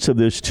importance of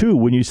this too.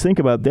 When you think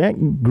about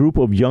that group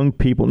of young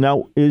people,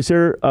 now is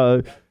there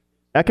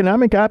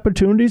economic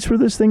opportunities for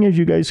this thing as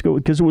you guys go?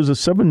 Because it was a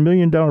 $7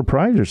 million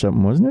prize or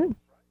something, wasn't it?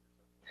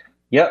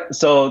 Yeah,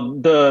 so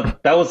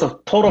that was a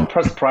total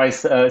purse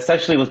price.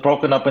 Essentially, was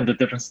broken up into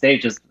different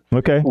stages.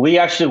 Okay. We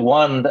actually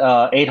won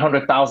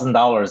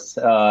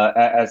 $800,000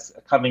 as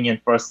coming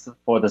in first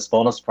for this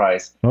bonus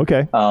prize.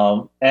 Okay.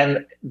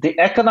 And the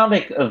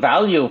economic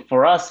value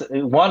for us,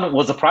 one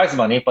was the prize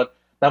money, but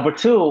number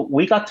two,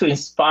 we got to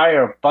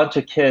inspire a bunch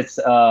of kids,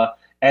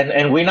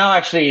 and we now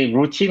actually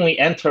routinely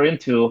enter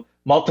into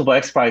multiple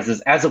X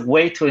prizes as a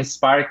way to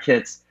inspire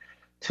kids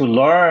to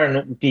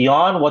learn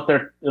beyond what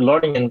they're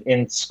learning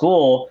in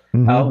school,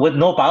 with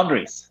no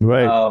boundaries.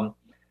 Right.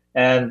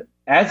 And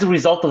as a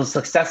result of the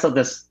success of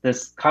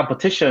this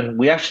competition,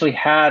 we actually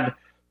had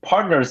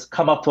partners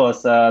come up to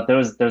us.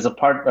 There's a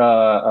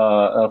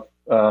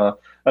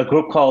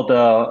group called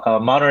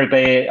Monterey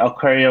Bay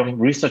Aquarium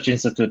Research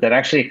Institute that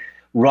actually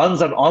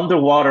runs an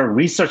underwater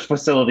research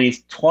facility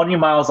 20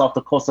 miles off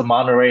the coast of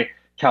Monterey,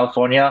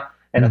 California,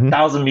 and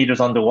 1,000 meters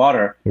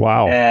underwater.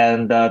 Wow.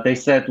 And they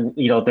said,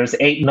 there's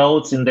 8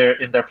 nodes in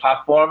their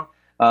platform.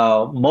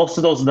 Most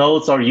of those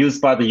nodes are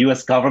used by the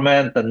U.S.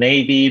 government, the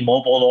Navy,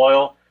 Mobil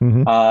Oil.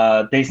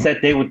 They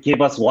said they would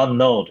give us 1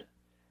 node.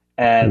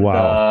 And,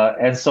 wow.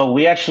 And so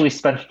we actually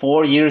spent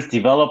 4 years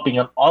developing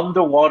an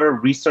underwater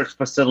research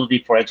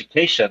facility for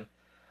education.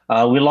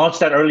 We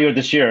launched that earlier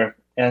this year.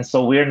 And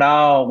so we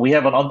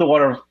have an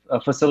underwater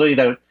facility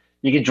that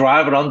you can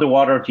drive an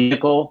underwater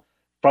vehicle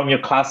from your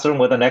classroom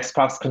with an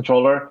Xbox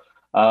controller,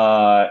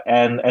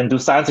 and do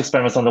science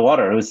experiments on the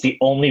water. It was the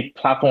only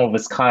platform of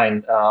its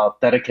kind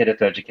dedicated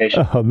to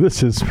education. Oh,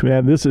 this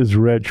is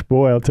rich.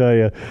 Boy, I'll tell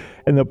you.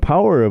 And the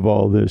power of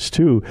all this,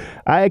 too.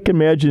 I can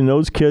imagine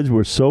those kids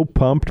were so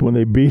pumped when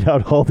they beat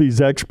out all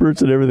these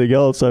experts and everything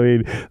else. I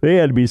mean, they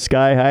had to be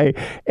sky high.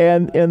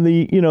 And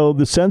the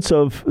the sense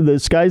of the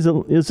sky is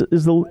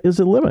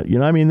the limit.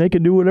 I mean, they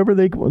can do whatever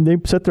they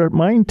set their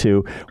mind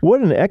to.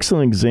 What an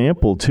excellent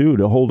example, too,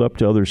 to hold up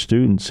to other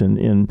students.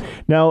 And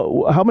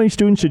now, how many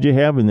students did you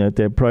have in that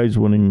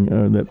prize-winning,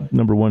 that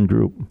number 1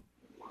 group?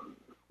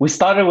 We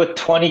started with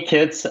 20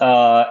 kids,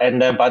 and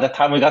then by the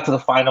time we got to the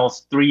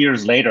finals 3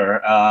 years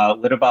later,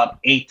 with about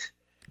 8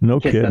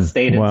 kids that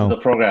stayed into the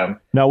program.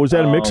 Now, was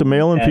that a mix of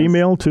male and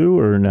female too,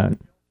 or not?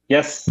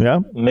 Yes. Yeah.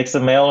 Mix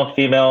of male and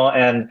female,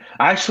 and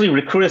I actually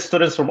recruited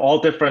students from all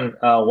different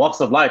walks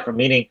of life.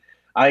 Meaning,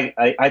 I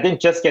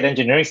didn't just get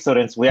engineering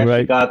students. We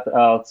actually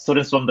got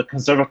students from the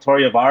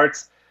Conservatory of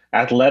Arts,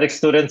 athletic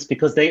students,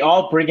 because they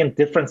all bring in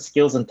different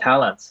skills and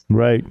talents.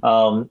 Right.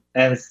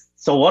 And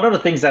so one of the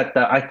things that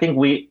I think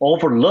we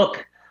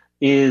overlook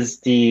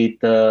is the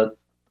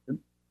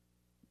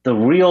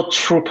real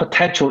true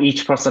potential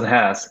each person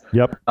has.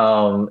 Yep.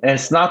 And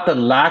it's not the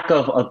lack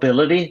of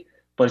ability,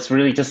 but it's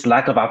really just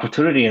lack of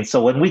opportunity. And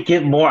so when we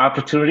give more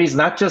opportunities,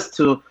 not just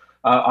to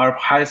our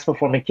highest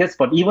performing kids,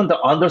 but even the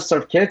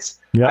underserved kids,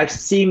 I've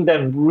seen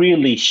them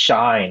really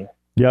shine.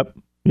 Yep.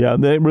 Yeah,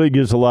 that really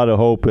gives a lot of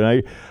hope.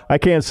 And I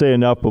can't say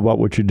enough about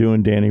what you're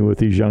doing, Danny, with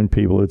these young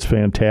people. It's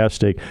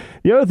fantastic.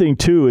 The other thing,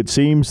 too, it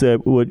seems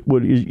that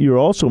what you're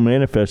also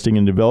manifesting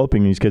and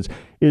developing these kids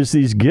is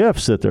these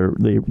gifts that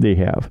they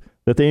have,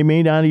 that they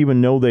may not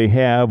even know they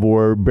have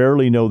or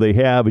barely know they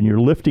have, and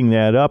you're lifting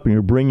that up and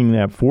you're bringing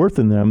that forth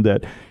in them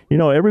that,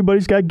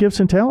 everybody's got gifts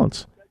and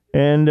talents.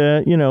 And,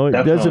 it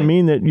Definitely. doesn't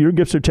mean that your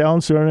gifts or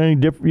talents aren't any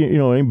different,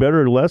 any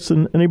better or less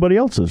than anybody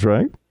else's,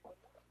 right?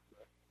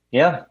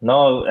 Yeah,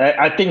 no,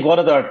 I think one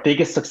of our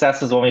biggest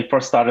successes when we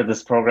first started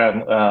this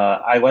program,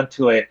 I went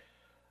to a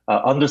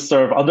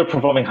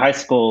underperforming high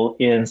school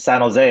in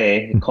San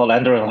Jose called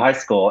Andrew High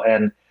School.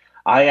 And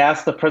I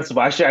asked the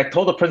principal, actually, I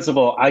told the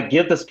principal, I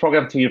give this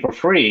program to you for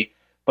free,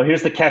 but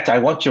here's the catch. I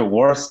want your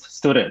worst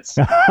students.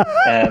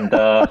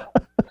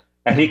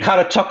 And he kind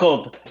of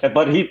chuckled,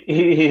 but he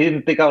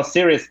didn't think I was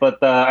serious.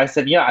 But I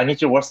said, yeah, I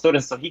need your worst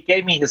students. So he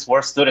gave me his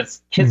worst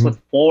students, kids with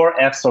 4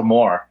 Fs or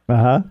more.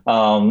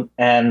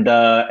 And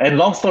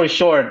long story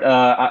short,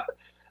 I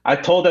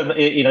told them,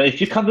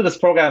 if you come to this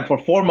program for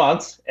 4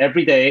 months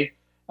every day,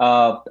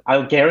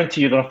 I'll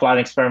guarantee you're going to fly an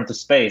experiment to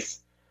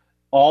space.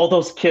 All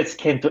those kids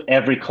came to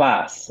every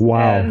class. Wow.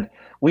 And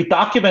we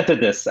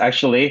documented this,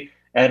 actually.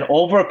 And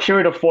over a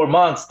period of 4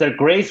 months, their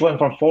grades went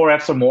from 4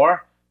 Fs or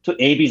more to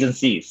A, Bs, and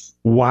Cs.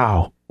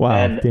 Wow.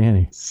 And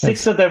Danny.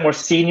 6 of them were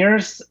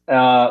seniors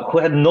who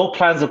had no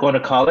plans of going to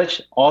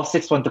college. All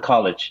 6 went to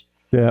college.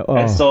 Yeah. Oh,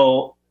 and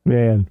so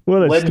man,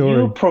 what a when story.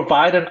 you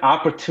provide an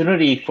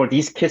opportunity for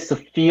these kids to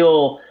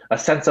feel a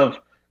sense of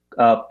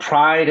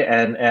pride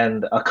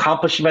and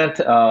accomplishment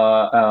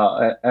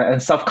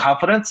and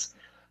self-confidence,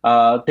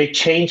 they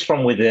change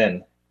from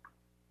within.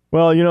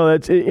 Well,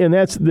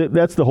 that's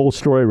the whole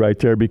story right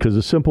there, because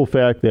the simple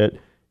fact that,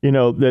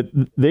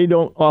 that they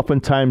don't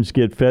oftentimes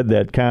get fed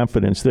that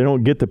confidence. They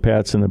don't get the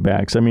pats in the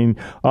backs. I mean,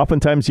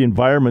 oftentimes the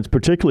environments,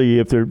 particularly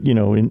if they're,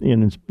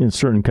 in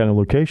certain kind of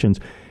locations,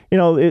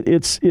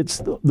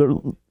 it's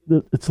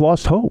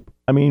lost hope.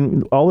 I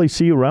mean, all they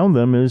see around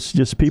them is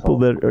just people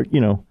that are,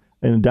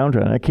 in a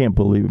downturn. I can't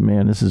believe it,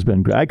 man. This has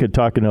been great. I could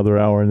talk another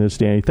hour on this,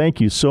 Danny.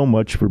 Thank you so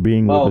much for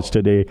being with us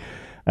today.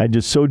 I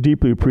just so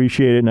deeply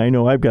appreciate it, and I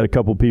know I've got a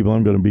couple people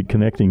I'm going to be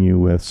connecting you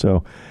with.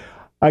 So,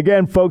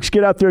 again, folks,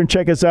 get out there and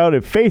check us out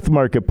at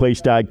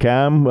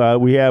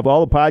faithmarketplace.com. We have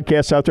all the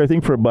podcasts out there, I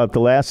think, for about the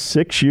last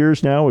 6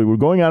 years now. We're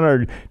going on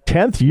our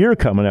 10th year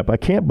coming up. I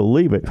can't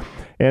believe it.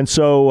 And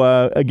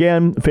so,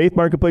 again,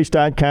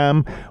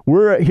 faithmarketplace.com.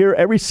 We're here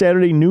every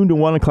Saturday, noon to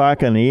 1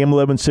 o'clock on AM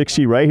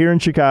 1160 right here in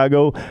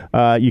Chicago.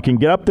 You can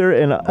get up there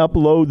and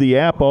upload the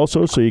app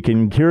also, so you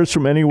can hear us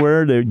from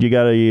anywhere. You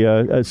got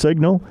a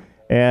signal.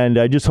 And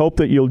I just hope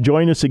that you'll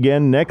join us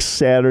again next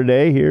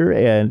Saturday here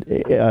at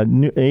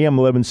AM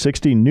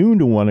 1160, noon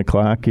to 1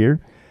 o'clock here.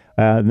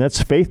 And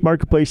that's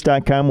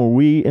faithmarketplace.com, where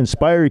we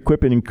inspire,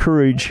 equip, and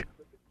encourage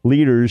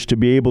leaders to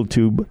be able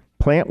to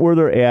plant where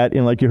they're at.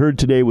 And like you heard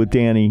today with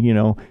Danny,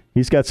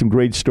 he's got some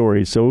great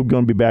stories. So we're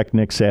going to be back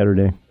next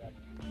Saturday.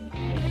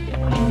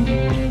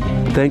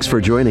 Thanks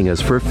for joining us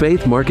for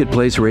Faith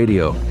Marketplace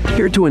Radio,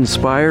 here to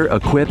inspire,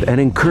 equip,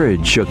 and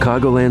encourage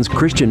Chicagoland's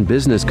Christian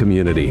business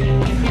community.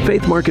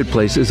 Faith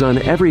Marketplace is on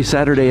every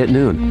Saturday at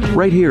noon,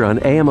 right here on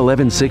AM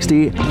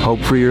 1160, Hope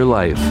for Your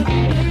Life.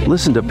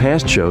 Listen to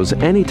past shows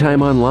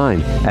anytime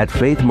online at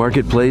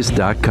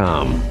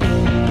faithmarketplace.com.